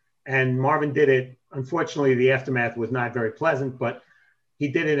 And Marvin did it. Unfortunately, the aftermath was not very pleasant, but he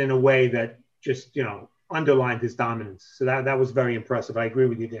did it in a way that just, underlined his dominance. So that was very impressive. I agree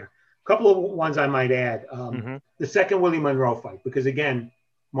with you there. A couple of ones I might add. The second Willie Monroe fight, because again,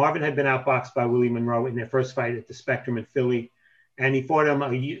 Marvin had been outboxed by Willie Monroe in their first fight at the Spectrum in Philly. And he fought him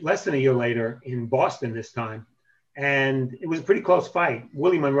less than a year later in Boston this time. And it was a pretty close fight.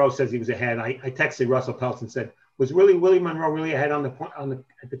 Willie Monroe says he was ahead. I texted Russell Peltz and said, was Willie Monroe really ahead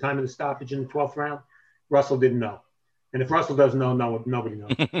at the time of the stoppage in the 12th round? Russell didn't know. And if Russell doesn't know, nobody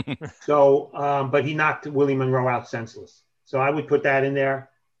knows. So, but he knocked Willie Monroe out senseless. So I would put that in there.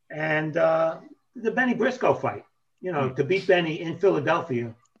 And the Benny Briscoe fight, to beat Benny in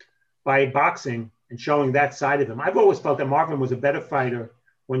Philadelphia by boxing and showing that side of him. I've always felt that Marvin was a better fighter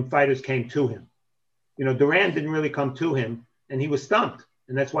when fighters came to him. Duran didn't really come to him, and he was stumped.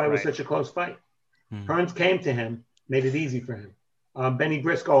 And that's why it was such a close fight. Hearns came to him, made it easy for him. Benny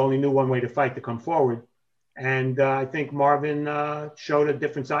Briscoe only knew one way to fight, to come forward. And I think Marvin showed a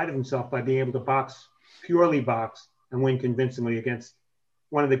different side of himself by being able to purely box, and win convincingly against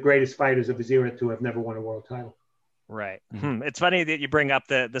one of the greatest fighters of his era to have never won a world title. Right. It's funny that you bring up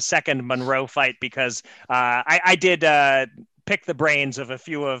the second Monroe fight, because I did pick the brains of a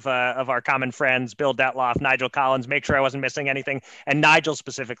few of our common friends, Bill Detloff, Nigel Collins, make sure I wasn't missing anything. And Nigel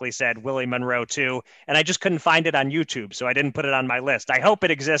specifically said Willie Monroe too. And I just couldn't find it on YouTube, so I didn't put it on my list. I hope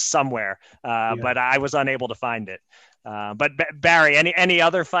it exists somewhere, but I was unable to find it. But Barry, any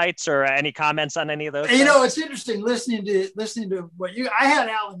other fights or any comments on any of those? It's interesting listening to what I had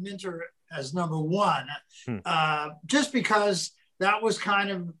Alan Minter as number one, just because that was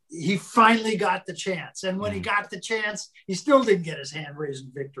he finally got the chance. And when he got the chance, he still didn't get his hand raised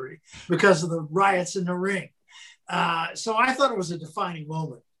in victory because of the riots in the ring. So I thought it was a defining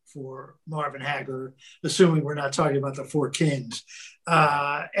moment for Marvin Hagler, assuming we're not talking about the Four Kings.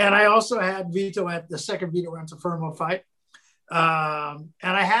 And I also had Vito at the second Vito Antuofermo fight. And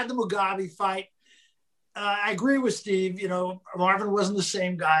I had the Mugabe fight. I agree with Steve. Marvin wasn't the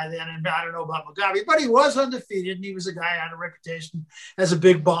same guy then, and I don't know about Mugabe, but he was undefeated, and he was a guy who had a reputation as a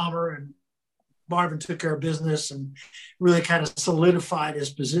big bomber, and Marvin took care of business and really kind of solidified his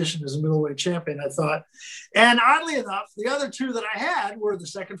position as a middleweight champion, I thought. And oddly enough, the other two that I had were the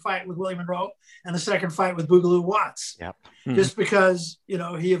second fight with Willie Monroe and the second fight with Boogaloo Watts. Yep. Just because,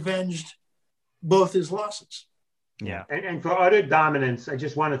 he avenged both his losses. Yeah. And for utter dominance, I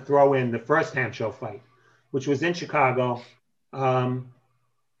just want to throw in the first Hamsho fight, which was in Chicago.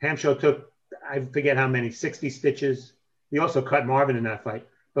 Hamsho took, I forget how many, 60 stitches. He also cut Marvin in that fight.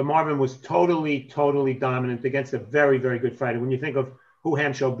 But Marvin was totally, totally dominant against a very, very good fighter. When you think of who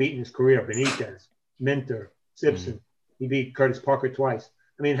Hamsho beat in his career, Benitez, Minter, Simpson, he beat Curtis Parker twice.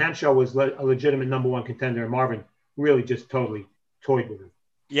 I mean, Hamsho was a legitimate number one contender, and Marvin really just totally toyed with him.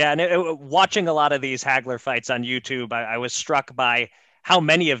 Yeah, and watching a lot of these Hagler fights on YouTube, I was struck by how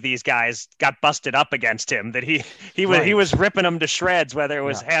many of these guys got busted up against him, that he was ripping them to shreds, whether it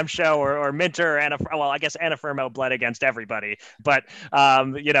was Hamsho or Minter or I guess Antuofermo bled against everybody. But,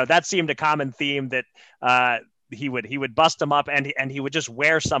 that seemed a common theme, that he would bust them up and he would just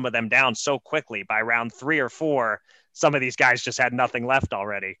wear some of them down so quickly. By round 3 or 4, some of these guys just had nothing left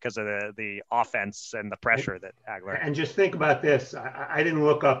already because of the offense and the pressure that Hagler had. And just think about this. I didn't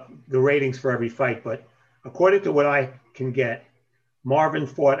look up the ratings for every fight, but according to what I can get, Marvin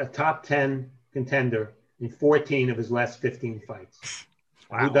fought a top 10 contender in 14 of his last 15 fights.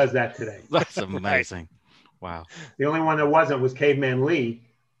 Wow. Who does that today? That's amazing. Wow. The only one that wasn't was Caveman Lee,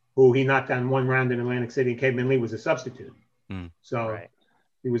 who he knocked down one round in Atlantic City, and Caveman Lee was a substitute. So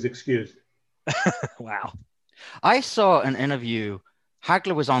he was excused. Wow. I saw an interview.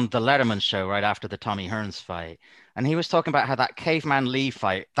 Hagler was on the Letterman show right after the Tommy Hearns fight. And he was talking about how that Caveman Lee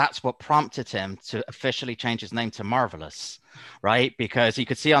fight, that's what prompted him to officially change his name to Marvelous, right? Because he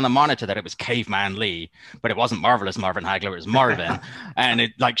could see on the monitor that it was Caveman Lee, but it wasn't Marvelous Marvin Hagler, it was Marvin. And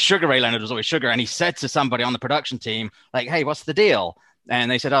it, like, Sugar Ray Leonard was always Sugar. And he said to somebody on the production team, like, hey, what's the deal? And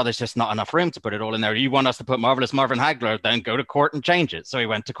they said, oh, there's just not enough room to put it all in there. You want us to put Marvelous Marvin Hagler, then go to court and change it. So he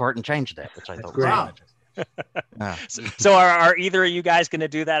went to court and changed it, which I thought was wow. So are either of you guys going to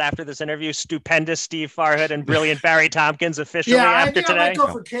do that after this interview? Stupendous Steve Farhood and brilliant Barry Tompkins officially after today? I might go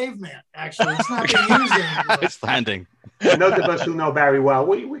for Caveman, actually. It's not being used anymore. It's standing. Those of us who know Barry well,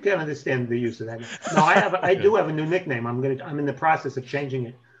 we can understand the use of that. No, I do have a new nickname. I'm in the process of changing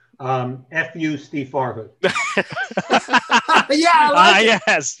it. F.U. Steve Farhood. Yeah, I like it.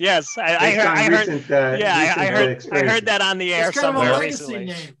 Yes. I heard that on the air it's kind somewhere of a legacy recently.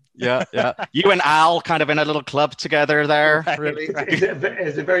 name. Yeah. You and Al kind of in a little club together there, really.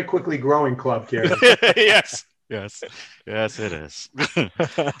 It's a very quickly growing club, Kerry. Yes, it is.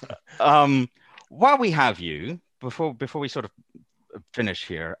 While we have you, before we sort of finish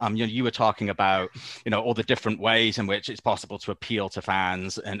here. You were talking about, all the different ways in which it's possible to appeal to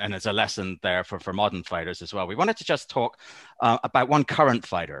fans, and there's a lesson there for modern fighters as well. We wanted to just talk about one current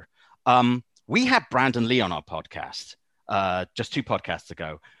fighter. We had Brandon Lee on our podcast just 2 podcasts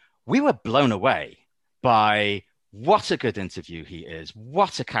ago. We were blown away by what a good interview he is,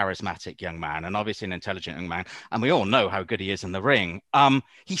 what a charismatic young man, and obviously an intelligent young man. And we all know how good he is in the ring.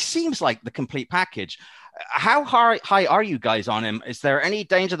 He seems like the complete package. How high are you guys on him? Is there any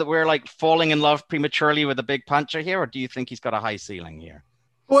danger that we're like falling in love prematurely with a big puncher here, or do you think he's got a high ceiling here?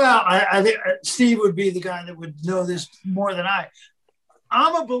 Well, I think Steve would be the guy that would know this more than I.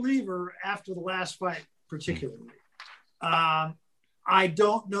 I'm a believer after the last fight, particularly. I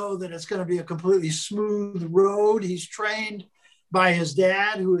don't know that it's going to be a completely smooth road. He's trained by his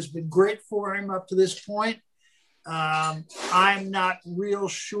dad, who has been great for him up to this point. I'm not real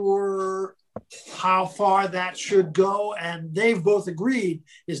sure how far that should go. And they've both agreed.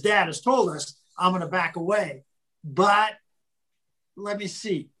 His dad has told us, I'm going to back away. But let me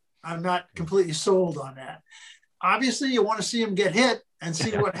see. I'm not completely sold on that. Obviously, you want to see him get hit and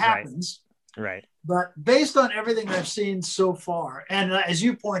see what happens. Right. But based on everything I've seen so far, and as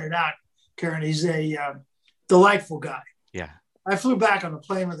you pointed out, Karen, he's a delightful guy. Yeah. I flew back on the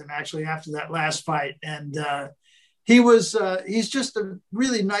plane with him actually after that last fight. And he's just a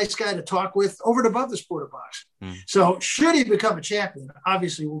really nice guy to talk with over and above the sport of boxing. So should he become a champion,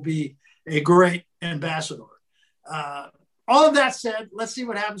 obviously will be a great ambassador. All of that said, let's see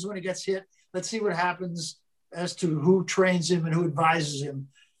what happens when he gets hit. Let's see what happens as to who trains him and who advises him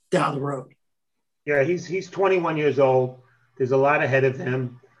down the road. Yeah, he's 21 years old. There's a lot ahead of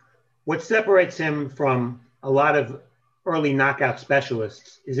him. What separates him from a lot of early knockout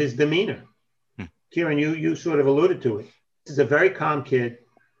specialists is his demeanor. Kieran, you sort of alluded to it. This is a very calm kid.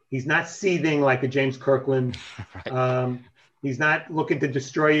 He's not seething like a James Kirkland. Right. He's not looking to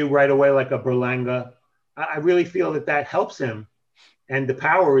destroy you right away like a Berlanga. I really feel that helps him, and the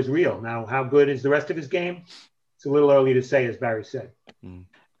power is real. Now, how good is the rest of his game? It's a little early to say, as Barry said.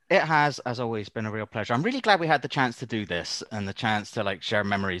 It has, as always, been a real pleasure. I'm really glad we had the chance to do this and the chance to share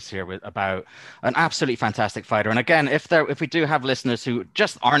memories here about an absolutely fantastic fighter. And again, if we do have listeners who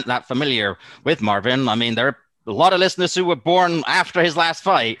just aren't that familiar with Marvin, I mean, there are a lot of listeners who were born after his last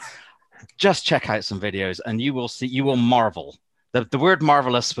fight. Just check out some videos and you will marvel. The word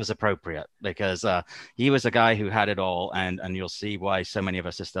marvelous was appropriate because he was a guy who had it all, and you'll see why so many of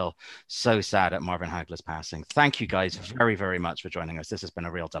us are still so sad at Marvin Hagler's passing. Thank you guys very, very much for joining us. This has been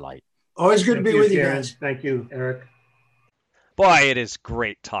a real delight. Always good to be with you guys. Thank you, Eric. Boy, it is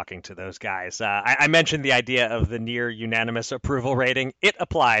great talking to those guys. I mentioned the idea of the near unanimous approval rating. It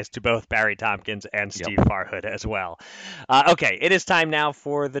applies to both Barry Tompkins and Steve Farhood as well. Okay, it is time now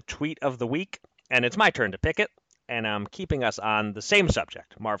for the tweet of the week, and it's my turn to pick it. And I'm keeping us on the same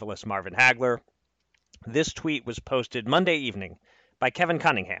subject, Marvelous Marvin Hagler. This tweet was posted Monday evening by Kevin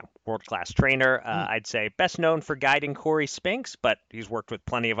Cunningham, world-class trainer. I'd say best known for guiding Corey Spinks, but he's worked with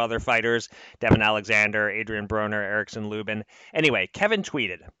plenty of other fighters, Devin Alexander, Adrian Broner, Erickson Lubin. Anyway, Kevin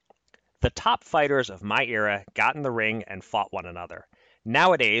tweeted, "The top fighters of my era got in the ring and fought one another.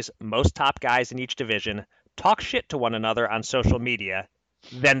 Nowadays, most top guys in each division talk shit to one another on social media,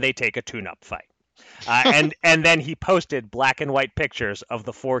 then they take a tune-up fight." And then he posted black and white pictures of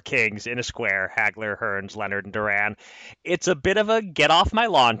the four kings in a square: Hagler, Hearns, Leonard, and Duran. It's a bit of a get off my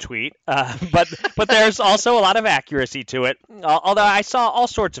lawn tweet, but there's also a lot of accuracy to it. Although I saw all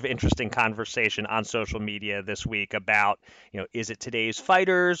sorts of interesting conversation on social media this week about, is it today's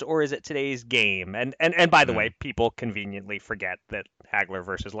fighters or is it today's game? And by the way, people conveniently forget that Hagler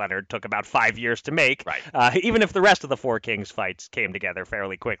versus Leonard took about 5 years to make. Right. Even if the rest of the four kings fights came together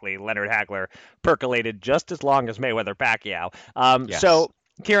fairly quickly, Leonard Hagler percolated just as long as Mayweather Pacquiao. Yes. So,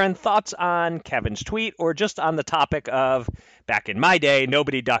 Kieran, thoughts on Kevin's tweet, or just on the topic of back in my day,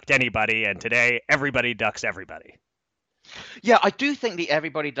 nobody ducked anybody, and today everybody ducks everybody? Yeah, I do think the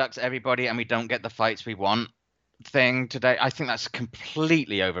everybody ducks everybody and we don't get the fights we want thing today, I think that's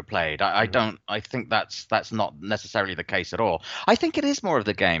completely overplayed. I think that's not necessarily the case at all. I think it is more of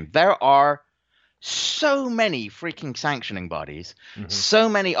the game. There are so many freaking sanctioning bodies, so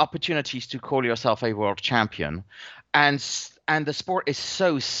many opportunities to call yourself a world champion, and the sport is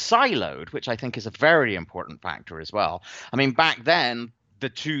so siloed, which I think is a very important factor as well. I mean, back then, the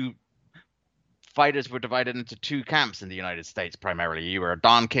two fighters were divided into two camps in the United States primarily. You were a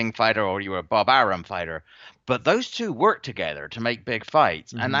Don King fighter or you were a Bob Arum fighter. But those two worked together to make big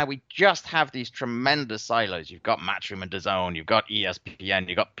fights. And now we just have these tremendous silos. You've got Matchroom and DAZN, you've got ESPN,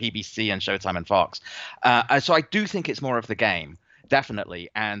 you've got PBC and Showtime and Fox. So I do think it's more of the game, definitely,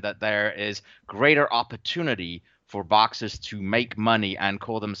 and that there is greater opportunity for boxers to make money and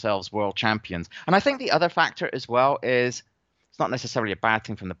call themselves world champions. And I think the other factor as well is it's not necessarily a bad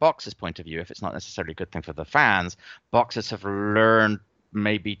thing from the boxers' point of view. If it's not necessarily a good thing for the fans, boxers have learned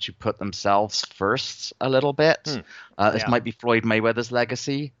maybe to put themselves first a little bit. This might be Floyd Mayweather's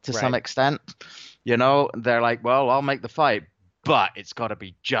legacy to some extent. You know, they're like, well, I'll make the fight, but it's got to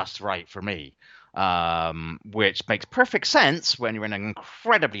be just right for me. Which makes perfect sense when you're in an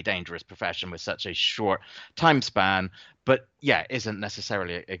incredibly dangerous profession with such a short time span, but yeah, isn't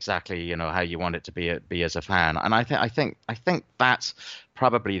necessarily exactly, you know, how you want it to be as a fan. And I think that's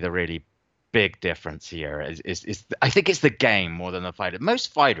probably the really big difference here is I think it's the game more than the fighter.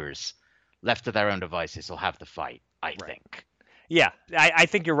 Most fighters left to their own devices will have the fight, I think. Yeah, I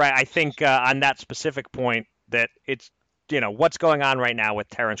think you're right. I think on that specific point that it's, you know, what's going on right now with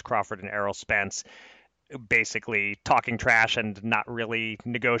Terrence Crawford and Errol Spence basically talking trash and not really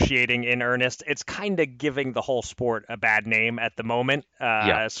negotiating in earnest. It's kind of giving the whole sport a bad name at the moment.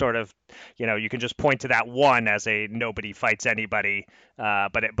 Sort of, you know, you can just point to that one as a nobody fights anybody,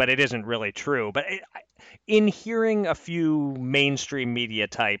 but it isn't really true. But in hearing a few mainstream media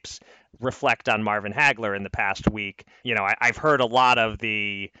types reflect on Marvin Hagler in the past week, you know, I've heard a lot of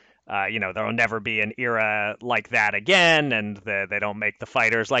the you know, there'll never be an era like that again, and they don't make the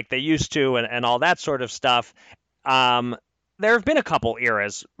fighters like they used to, and all that sort of stuff. There have been a couple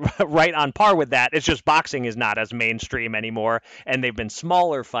eras right on par with that. It's just boxing is not as mainstream anymore, and they've been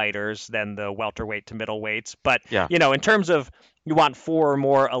smaller fighters than the welterweight to middleweights. But, you know, in terms of you want 4 or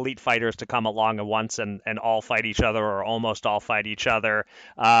more elite fighters to come along at once and all fight each other or almost all fight each other,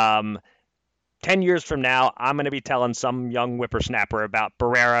 10 years from now, I'm going to be telling some young whippersnapper about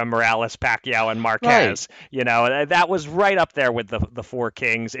Barrera, Morales, Pacquiao, and Marquez. Right. You know, that was right up there with the 4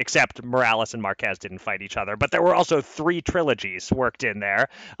 kings, except Morales and Marquez didn't fight each other. But there were also 3 trilogies worked in there.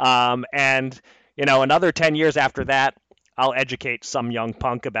 And, you know, another 10 years after that, I'll educate some young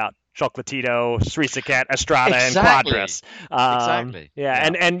punk about Chocolatito, Srisaket, Estrada, and Quadras. Exactly.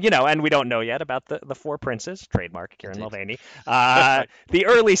 Yeah, and you know, and we don't know yet about the 4 princes, trademark Kieran Mulvaney. The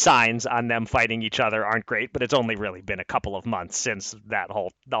early signs on them fighting each other aren't great, but it's only really been a couple of months since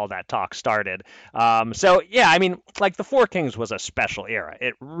all that talk started. So yeah, I mean, like the 4 Kings was a special era.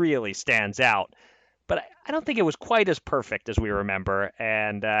 It really stands out. But I don't think it was quite as perfect as we remember.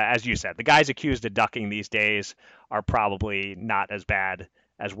 And as you said, the guys accused of ducking these days are probably not as bad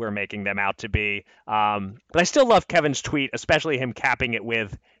as we're making them out to be. But I still love Kevin's tweet, especially him capping it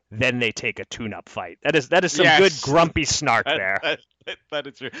with, then they take a tune-up fight. That is some good grumpy snark there. That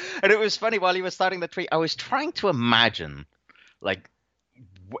is true. And it was funny, while he was starting the tweet, I was trying to imagine, like,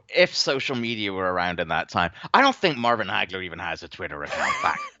 if social media were around in that time. I don't think Marvin Hagler even has a Twitter account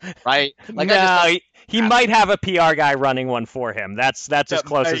back, right? Like, no, he might have a PR guy running one for him. That's as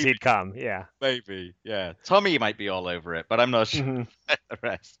close as he'd come. Yeah, maybe. Yeah, Tommy might be all over it, but I'm not sure the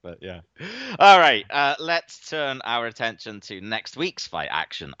rest. But yeah. All right, let's turn our attention to next week's fight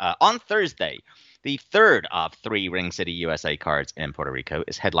action. On Thursday, the third of 3 Ring City USA cards in Puerto Rico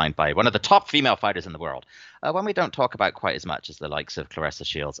is headlined by one of the top female fighters in the world, one we don't talk about quite as much as the likes of Claressa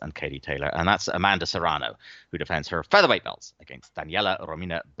Shields and Katie Taylor, and that's Amanda Serrano, who defends her featherweight belts against Daniela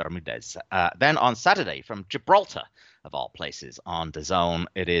Romina Bermudez. Then on Saturday, from Gibraltar, of all places, on DAZN,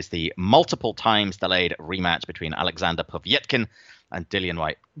 it is the multiple times delayed rematch between Alexander Povetkin and Dillian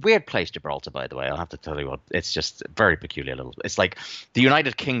Whyte. Weird place, Gibraltar, by the way. I'll have to tell you what. It's just very peculiar. It's like the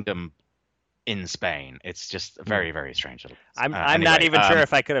United Kingdom in Spain. It's just very, very strange. I'm anyway, not even sure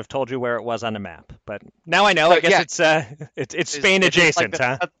if I could have told you where it was on the map, but now I know. I guess it's Spain adjacent,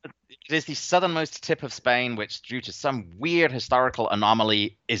 huh? It is the southernmost tip of Spain, which, due to some weird historical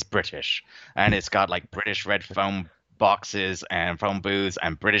anomaly, is British, and it's got like British red phone boxes and phone booths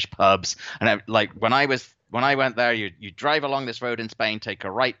and British pubs. And like when I went there, you drive along this road in Spain, take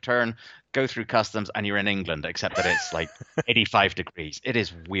a right turn, go through customs, and you're in England, except that it's like 85 degrees. It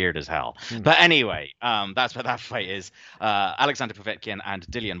is weird as hell. But anyway, that's where that fight is. Alexander Povetkin and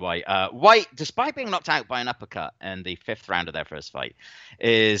Dillian Whyte. Whyte, despite being knocked out by an uppercut in the 5th round of their first fight,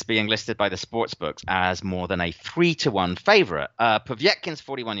 is being listed by the sports books as more than a 3-1 favorite. Povetkin's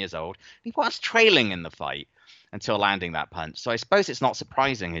 41 years old. He was trailing in the fight until landing that punch. So I suppose it's not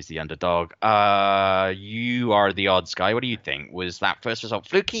surprising he's the underdog. You are the odds guy. What do you think? Was that first result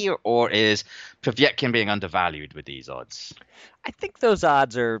fluky, or is Povetkin being undervalued with these odds? I think those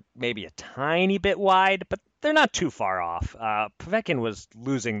odds are maybe a tiny bit wide, but they're not too far off. Povetkin was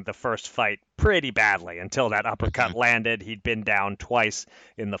losing the first fight pretty badly until that uppercut landed. He'd been down twice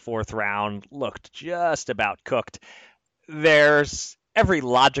in the 4th round, looked just about cooked. There's every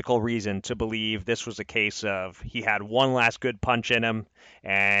logical reason to believe this was a case of he had one last good punch in him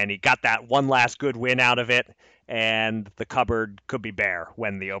and he got that one last good win out of it, and the cupboard could be bare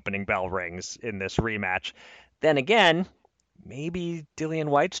when the opening bell rings in this rematch. Then again, maybe Dillian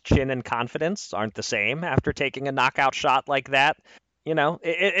Whyte's chin and confidence aren't the same after taking a knockout shot like that.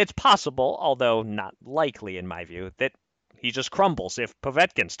 It's possible, although not likely in my view, that he just crumbles if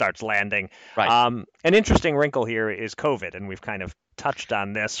Povetkin starts landing. Right. An interesting wrinkle here is COVID, and we've kind of touched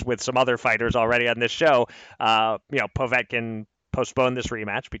on this with some other fighters already on this show. Povetkin postponed this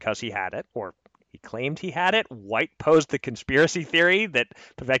rematch because he had it, or he claimed he had it. Whyte posed the conspiracy theory that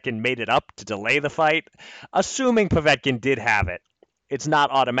Povetkin made it up to delay the fight. Assuming Povetkin did have it, it's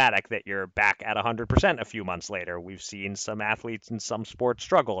not automatic that you're back at 100% a few months later. We've seen some athletes in some sports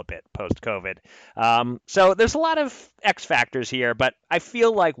struggle a bit post-COVID. So there's a lot of X factors here, but I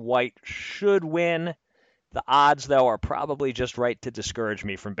feel like Whyte should win. The odds, though, are probably just right to discourage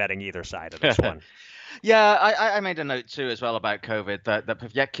me from betting either side of this one. Yeah, I made a note too as well about COVID that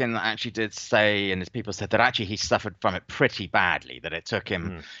Povetkin actually did say, and his people said that actually he suffered from it pretty badly. That it took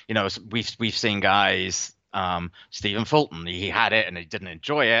him, we've seen guys. Stephen Fulton, he had it and he didn't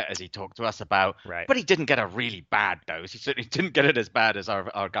enjoy it, as he talked to us about. Right. But he didn't get a really bad dose. He certainly didn't get it as bad as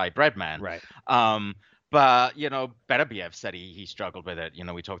our guy Breadman. Right. But Beterbiev said he struggled with it.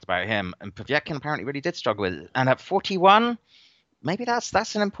 We talked about him, and Povetkin apparently really did struggle with it. And at 41. Maybe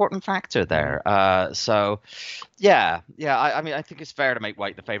that's an important factor there. I think it's fair to make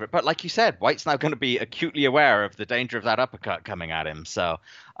Whyte the favorite. But like you said, Whyte's now going to be acutely aware of the danger of that uppercut coming at him. So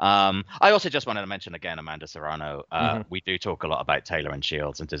I also just wanted to mention again Amanda Serrano. We do talk a lot about Taylor and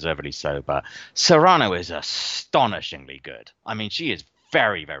Shields, and deservedly so. But Serrano is astonishingly good. I mean, she is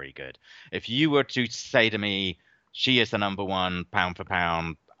very, very good. If you were to say to me, she is the number one pound for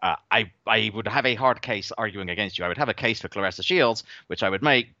pound, I would have a hard case arguing against you. I would have a case for Claressa Shields, which I would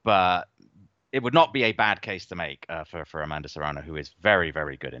make, but it would not be a bad case to make for Amanda Serrano, who is very,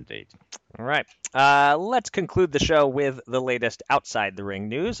 very good indeed. All right. Let's conclude the show with the latest outside the ring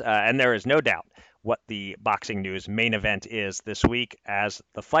news. And there is no doubt what the boxing news main event is this week, as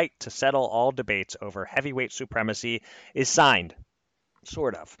the fight to settle all debates over heavyweight supremacy is signed.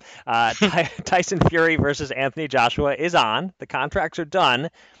 Sort of. Tyson Fury versus Anthony Joshua is on. The contracts are done,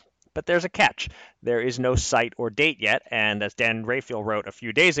 but there's a catch. There is no site or date yet, and as Dan Rayfield wrote a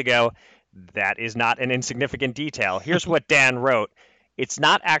few days ago, that is not an insignificant detail. Here's what Dan wrote. It's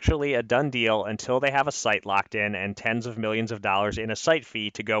not actually a done deal until they have a site locked in and tens of millions of dollars in a site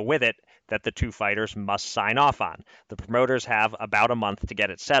fee to go with it that the two fighters must sign off on. The promoters have about a month to get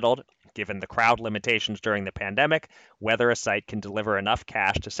it settled. Given the crowd limitations during the pandemic, whether a site can deliver enough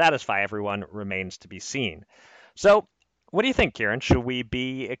cash to satisfy everyone remains to be seen. So, what do you think, Kieran? Should we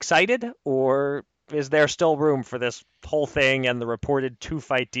be excited, or is there still room for this whole thing and the reported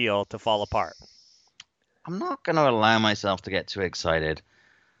two-fight deal to fall apart? I'm not going to allow myself to get too excited,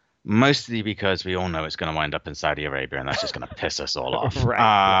 mostly because we all know it's going to wind up in Saudi Arabia, and that's just going to piss us all off.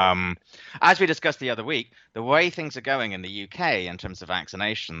 Right. As we discussed the other week, the way things are going in the UK in terms of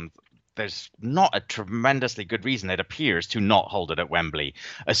vaccination, there's not a tremendously good reason, it appears, to not hold it at Wembley,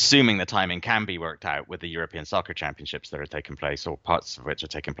 assuming the timing can be worked out with the European Soccer Championships that are taking place, or parts of which are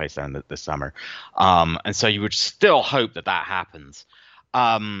taking place then this summer. And so you would still hope that happens.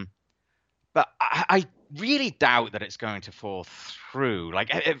 But I really doubt that it's going to fall through.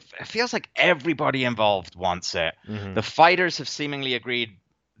 Like, it feels like everybody involved wants it. Mm-hmm. The fighters have seemingly agreed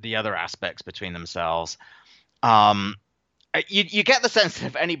the other aspects between themselves. You get the sense that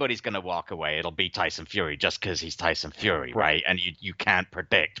if anybody's going to walk away, it'll be Tyson Fury, just because he's Tyson Fury, right? And you can't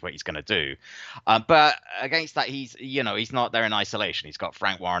predict what he's going to do. But against that, he's not there in isolation. He's got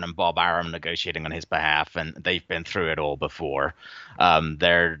Frank Warren and Bob Arum negotiating on his behalf, and they've been through it all before.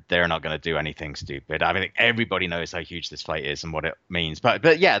 They're not going to do anything stupid. I mean, everybody knows how huge this fight is and what it means.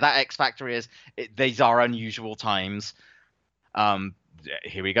 But yeah, that X factor is these are unusual times.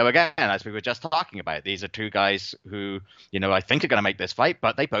 Here we go again, as we were just talking about. These are two guys who, I think are going to make this fight,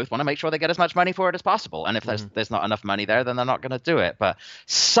 but they both want to make sure they get as much money for it as possible. And if there's not enough money there, then they're not going to do it. But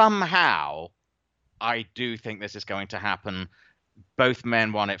somehow, I do think this is going to happen. Both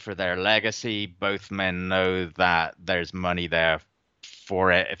men want it for their legacy. Both men know that there's money there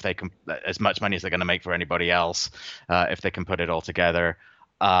for it, if they can, as much money as they're going to make for anybody else, if they can put it all together.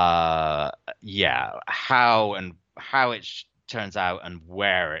 How it turns out and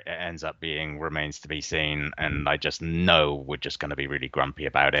where it ends up being remains to be seen, and I just know we're just going to be really grumpy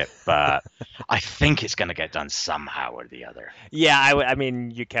about it, but I think it's going to get done somehow or the other. Yeah, I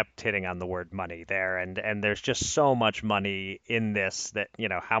mean, you kept hitting on the word money there, and there's just so much money in this that,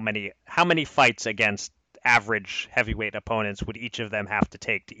 how many fights against average heavyweight opponents would each of them have to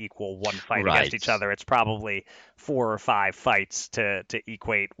take to equal one fight Right. against each other. It's probably 4 or 5 fights to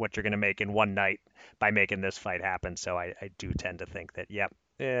equate what you're going to make in one night by making this fight happen. So I do tend to think that,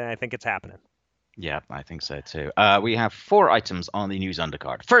 I think it's happening. Yeah, I think so too. We have 4 items on the news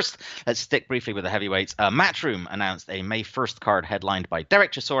undercard. First, let's stick briefly with the heavyweights. Matchroom announced a May 1st card headlined by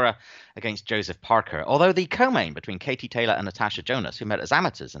Derek Chisora against Joseph Parker. Although the co-main between Katie Taylor and Natasha Jonas, who met as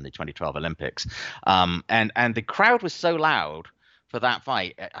amateurs in the 2012 Olympics, and the crowd was so loud for that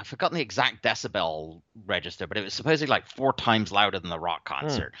fight. I've forgotten the exact decibel register, but it was supposedly like 4 times louder than the Rock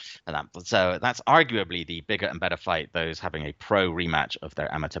concert. So that's arguably the bigger and better fight, those having a pro rematch of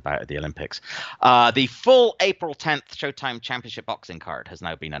their amateur bout at the Olympics. The full April 10th Showtime Championship boxing card has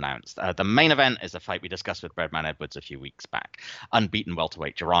now been announced. The main event is a fight we discussed with Breadman Edwards a few weeks back. Unbeaten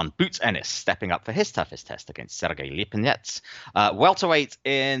welterweight Jaron Boots Ennis stepping up for his toughest test against Sergey Lipinets. Welterweight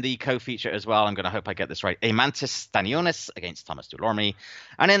in the co-feature as well, I'm going to hope I get this right, Eimantas Stanionis against Thomas Dulorme.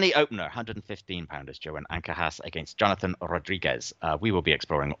 And in the opener, 115-pounders Joan Ancajas against Jonathan Rodriguez. We will be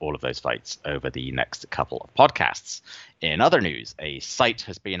exploring all of those fights over the next couple of podcasts. In other news, a site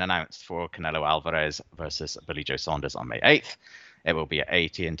has been announced for Canelo Alvarez versus Billy Joe Saunders on May 8th. It will be at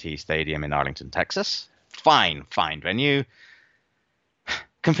AT&T Stadium in Arlington, Texas. Fine venue.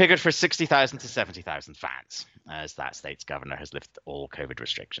 Configured for 60,000 to 70,000 fans, as that state's governor has lifted all COVID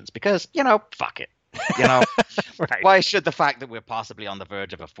restrictions. Because, fuck it. Right. Why should the fact that we're possibly on the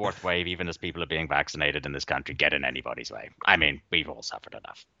verge of a 4th wave, even as people are being vaccinated in this country, get in anybody's way? I mean, we've all suffered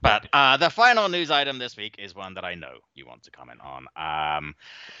enough. But the final news item this week is one that I know you want to comment on.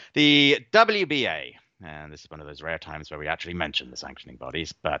 The WBA, and this is one of those rare times where we actually mention the sanctioning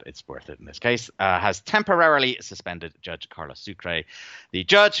bodies, but it's worth it in this case, has temporarily suspended Judge Carlos Sucre, the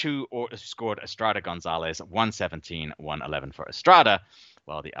judge who scored Estrada Gonzalez 117-111 for Estrada,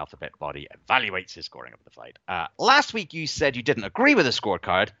 while the alphabet body evaluates his scoring of the fight. Last week you said you didn't agree with the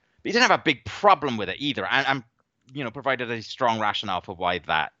scorecard, but you didn't have a big problem with it either, and provided a strong rationale for why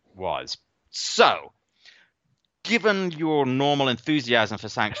that was. So, given your normal enthusiasm for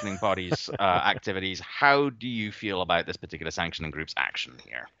sanctioning bodies' activities, how do you feel about this particular sanctioning group's action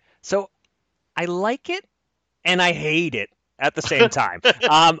here? So, I like it and I hate it at the same time.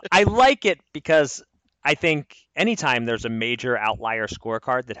 I like it because I think anytime there's a major outlier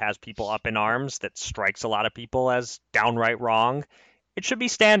scorecard that has people up in arms, that strikes a lot of people as downright wrong, it should be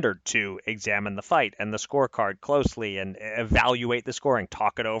standard to examine the fight and the scorecard closely and evaluate the scoring,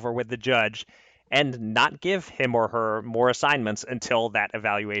 talk it over with the judge, and not give him or her more assignments until that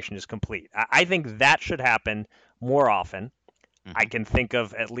evaluation is complete. I think that should happen more often. Mm-hmm. I can think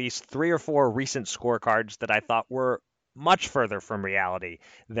of at least 3 or 4 recent scorecards that I thought were much further from reality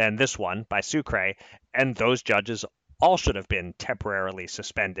than this one by Sucre, and those judges all should have been temporarily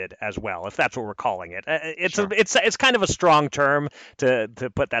suspended as well, if that's what we're calling it. It's kind of a strong term to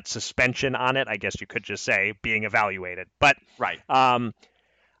put that suspension on it. I guess you could just say being evaluated. But right.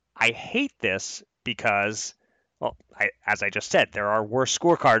 I hate this because, as I just said, there are worse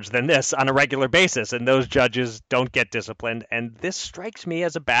scorecards than this on a regular basis, and those judges don't get disciplined. And this strikes me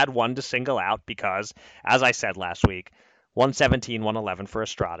as a bad one to single out because, as I said last week, 117-111 for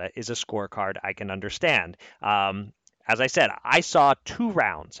Estrada is a scorecard I can understand. As I said, I saw 2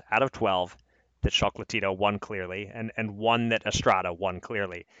 rounds out of 12 that Chocolatito won clearly and 1 that Estrada won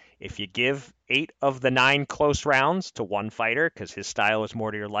clearly. If you give 8 of the 9 close rounds to one fighter because his style is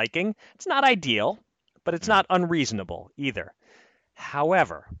more to your liking, it's not ideal, but it's not unreasonable either.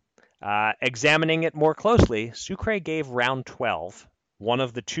 However, examining it more closely, Sucre gave round 12, one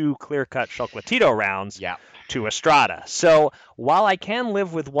of the 2 clear-cut Chocolatito rounds, to Estrada. So while I can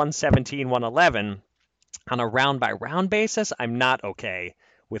live with 117-111, on a round-by-round basis, I'm not okay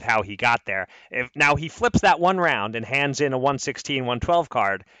with how he got there. Now, he flips that one round and hands in a 116-112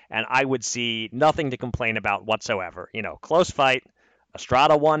 card, and I would see nothing to complain about whatsoever. Close fight.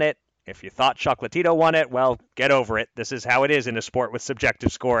 Estrada won it. If you thought Chocolatito won it, well, get over it. This is how it is in a sport with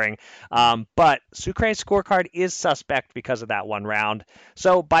subjective scoring. But Sucre's scorecard is suspect because of that one round.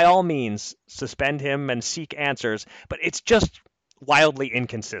 So, by all means, suspend him and seek answers. But it's just wildly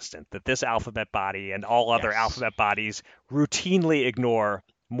inconsistent that this alphabet body and all other alphabet bodies routinely ignore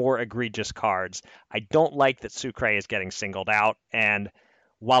more egregious cards. I don't like that Sucre is getting singled out, and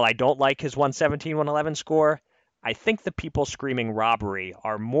while I don't like his 117-111 score, I think the people screaming robbery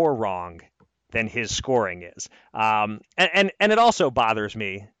are more wrong than his scoring is. And it also bothers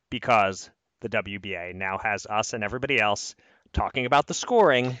me because the WBA now has us and everybody else talking about the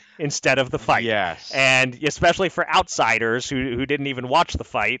scoring instead of the fight. Yes. And especially for outsiders who didn't even watch the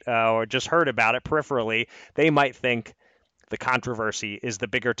fight or just heard about it peripherally, they might think the controversy is the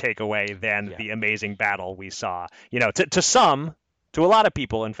bigger takeaway than the amazing battle we saw. To a lot of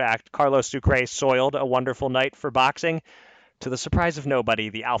people, in fact, Carlos Sucre soiled a wonderful night for boxing. To the surprise of nobody,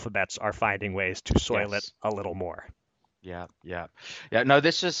 the alphabets are finding ways to soil it a little more. Yeah. No,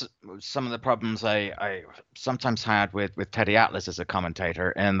 this is some of the problems I sometimes had with Teddy Atlas as a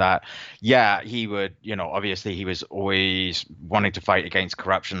commentator, in that, he would, obviously he was always wanting to fight against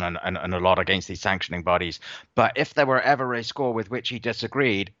corruption and a lot against these sanctioning bodies. But if there were ever a score with which he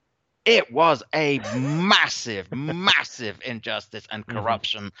disagreed, it was a massive injustice and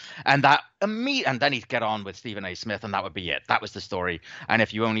corruption, and then he'd get on with Stephen A. Smith, and that would be it. That was the story. And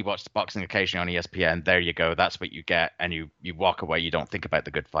if you only watched boxing occasionally on ESPN, there you go. That's what you get, and you walk away. You don't think about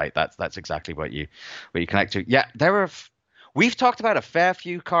the good fight. That's exactly what you connect to. Yeah, we've talked about a fair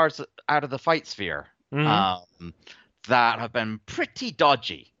few cards out of the fight sphere that have been pretty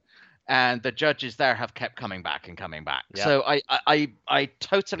dodgy. And the judges there have kept coming back. Yep. So I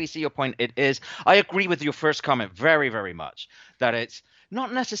totally see your point. I agree with your first comment very, very much, that it's you're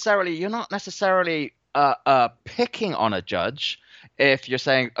not necessarily picking on a judge if you're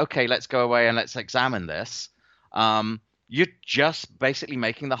saying, okay, let's go away and let's examine this. You're just basically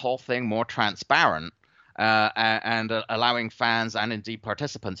making the whole thing more transparent. And allowing fans and indeed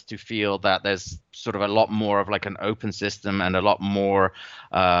participants to feel that there's sort of a lot more of like an open system, and a lot more,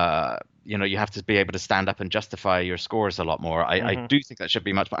 you have to be able to stand up and justify your scores a lot more. I do think that should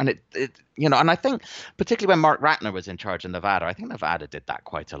be much more. And and I think particularly when Mark Ratner was in charge in Nevada, I think Nevada did that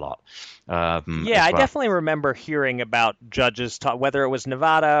quite a lot. I definitely remember hearing about judges, whether it was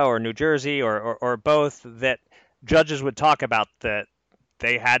Nevada or New Jersey or both, that judges would talk about that.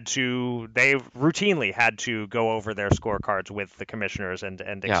 They routinely had to go over their scorecards with the commissioners and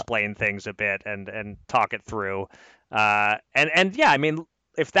explain things a bit and talk it through.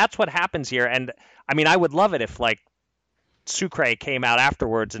 If that's what happens here, and I mean, I would love it if like Sucre came out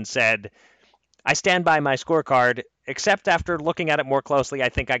afterwards and said, I stand by my scorecard, except after looking at it more closely, I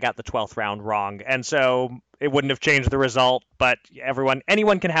think I got the 12th round wrong. And so it wouldn't have changed the result, but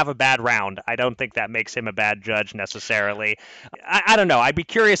anyone can have a bad round. I don't think that makes him a bad judge necessarily. I don't know. I'd be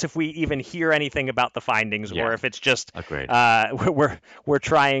curious if we even hear anything about the findings, or if it's just we're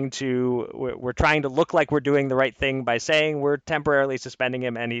trying to look like we're doing the right thing by saying we're temporarily suspending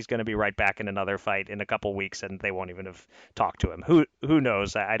him, and he's going to be right back in another fight in a couple weeks, and they won't even have talked to him. Who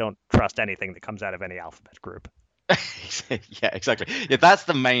knows? I don't trust anything that comes out of any alphabet group. Yeah, exactly. Yeah, that's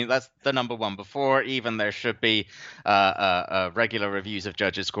the number one. Before even there should be regular reviews of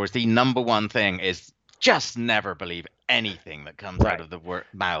judges' scores, the number one thing is just never believe anything that comes out of the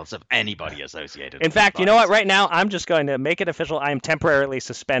mouths of anybody associated. In fact, you know what? Right now, I'm just going to make it official. I am temporarily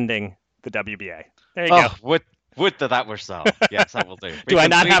suspending the WBA. There you go. Would that were so. Yes, that will do. Do I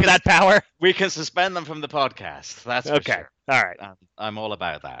not have that power? We can suspend them from the podcast. That's for sure. All right. I'm all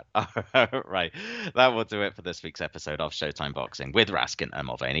about that. All right. That will do it for this week's episode of Showtime Boxing with Raskin and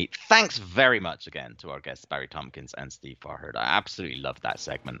Mulvaney. Thanks very much again to our guests, Barry Tompkins and Steve Farhard. I absolutely loved that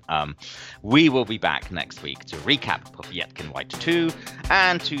segment. We will be back next week to recap Povetkin White 2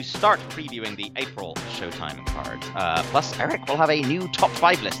 and to start previewing the April Showtime cards. Plus, Eric will have a new top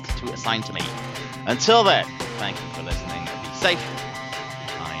 5 list to assign to me. Until then, thank you for listening. Be safe, be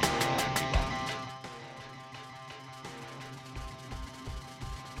kind, and be well.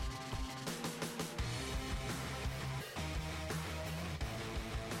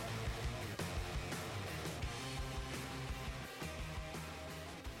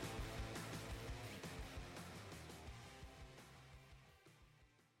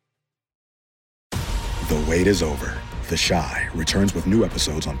 The wait is over. The Chi returns with new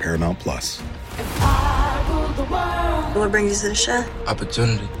episodes on Paramount Plus. What brings you to the Chi?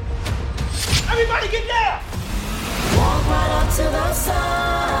 Opportunity. Everybody get down! Walk right up to the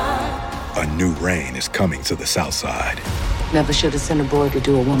side. A new reign is coming to the South Side. Never should have sent a boy to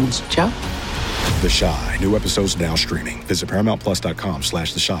do a woman's job. The Chi. New episodes now streaming. Visit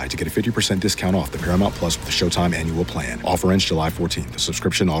ParamountPlus.com/The Chi to get a 50% discount off the Paramount Plus with the Showtime annual plan. Offer ends July 14th. The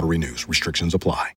subscription auto-renews. Restrictions apply.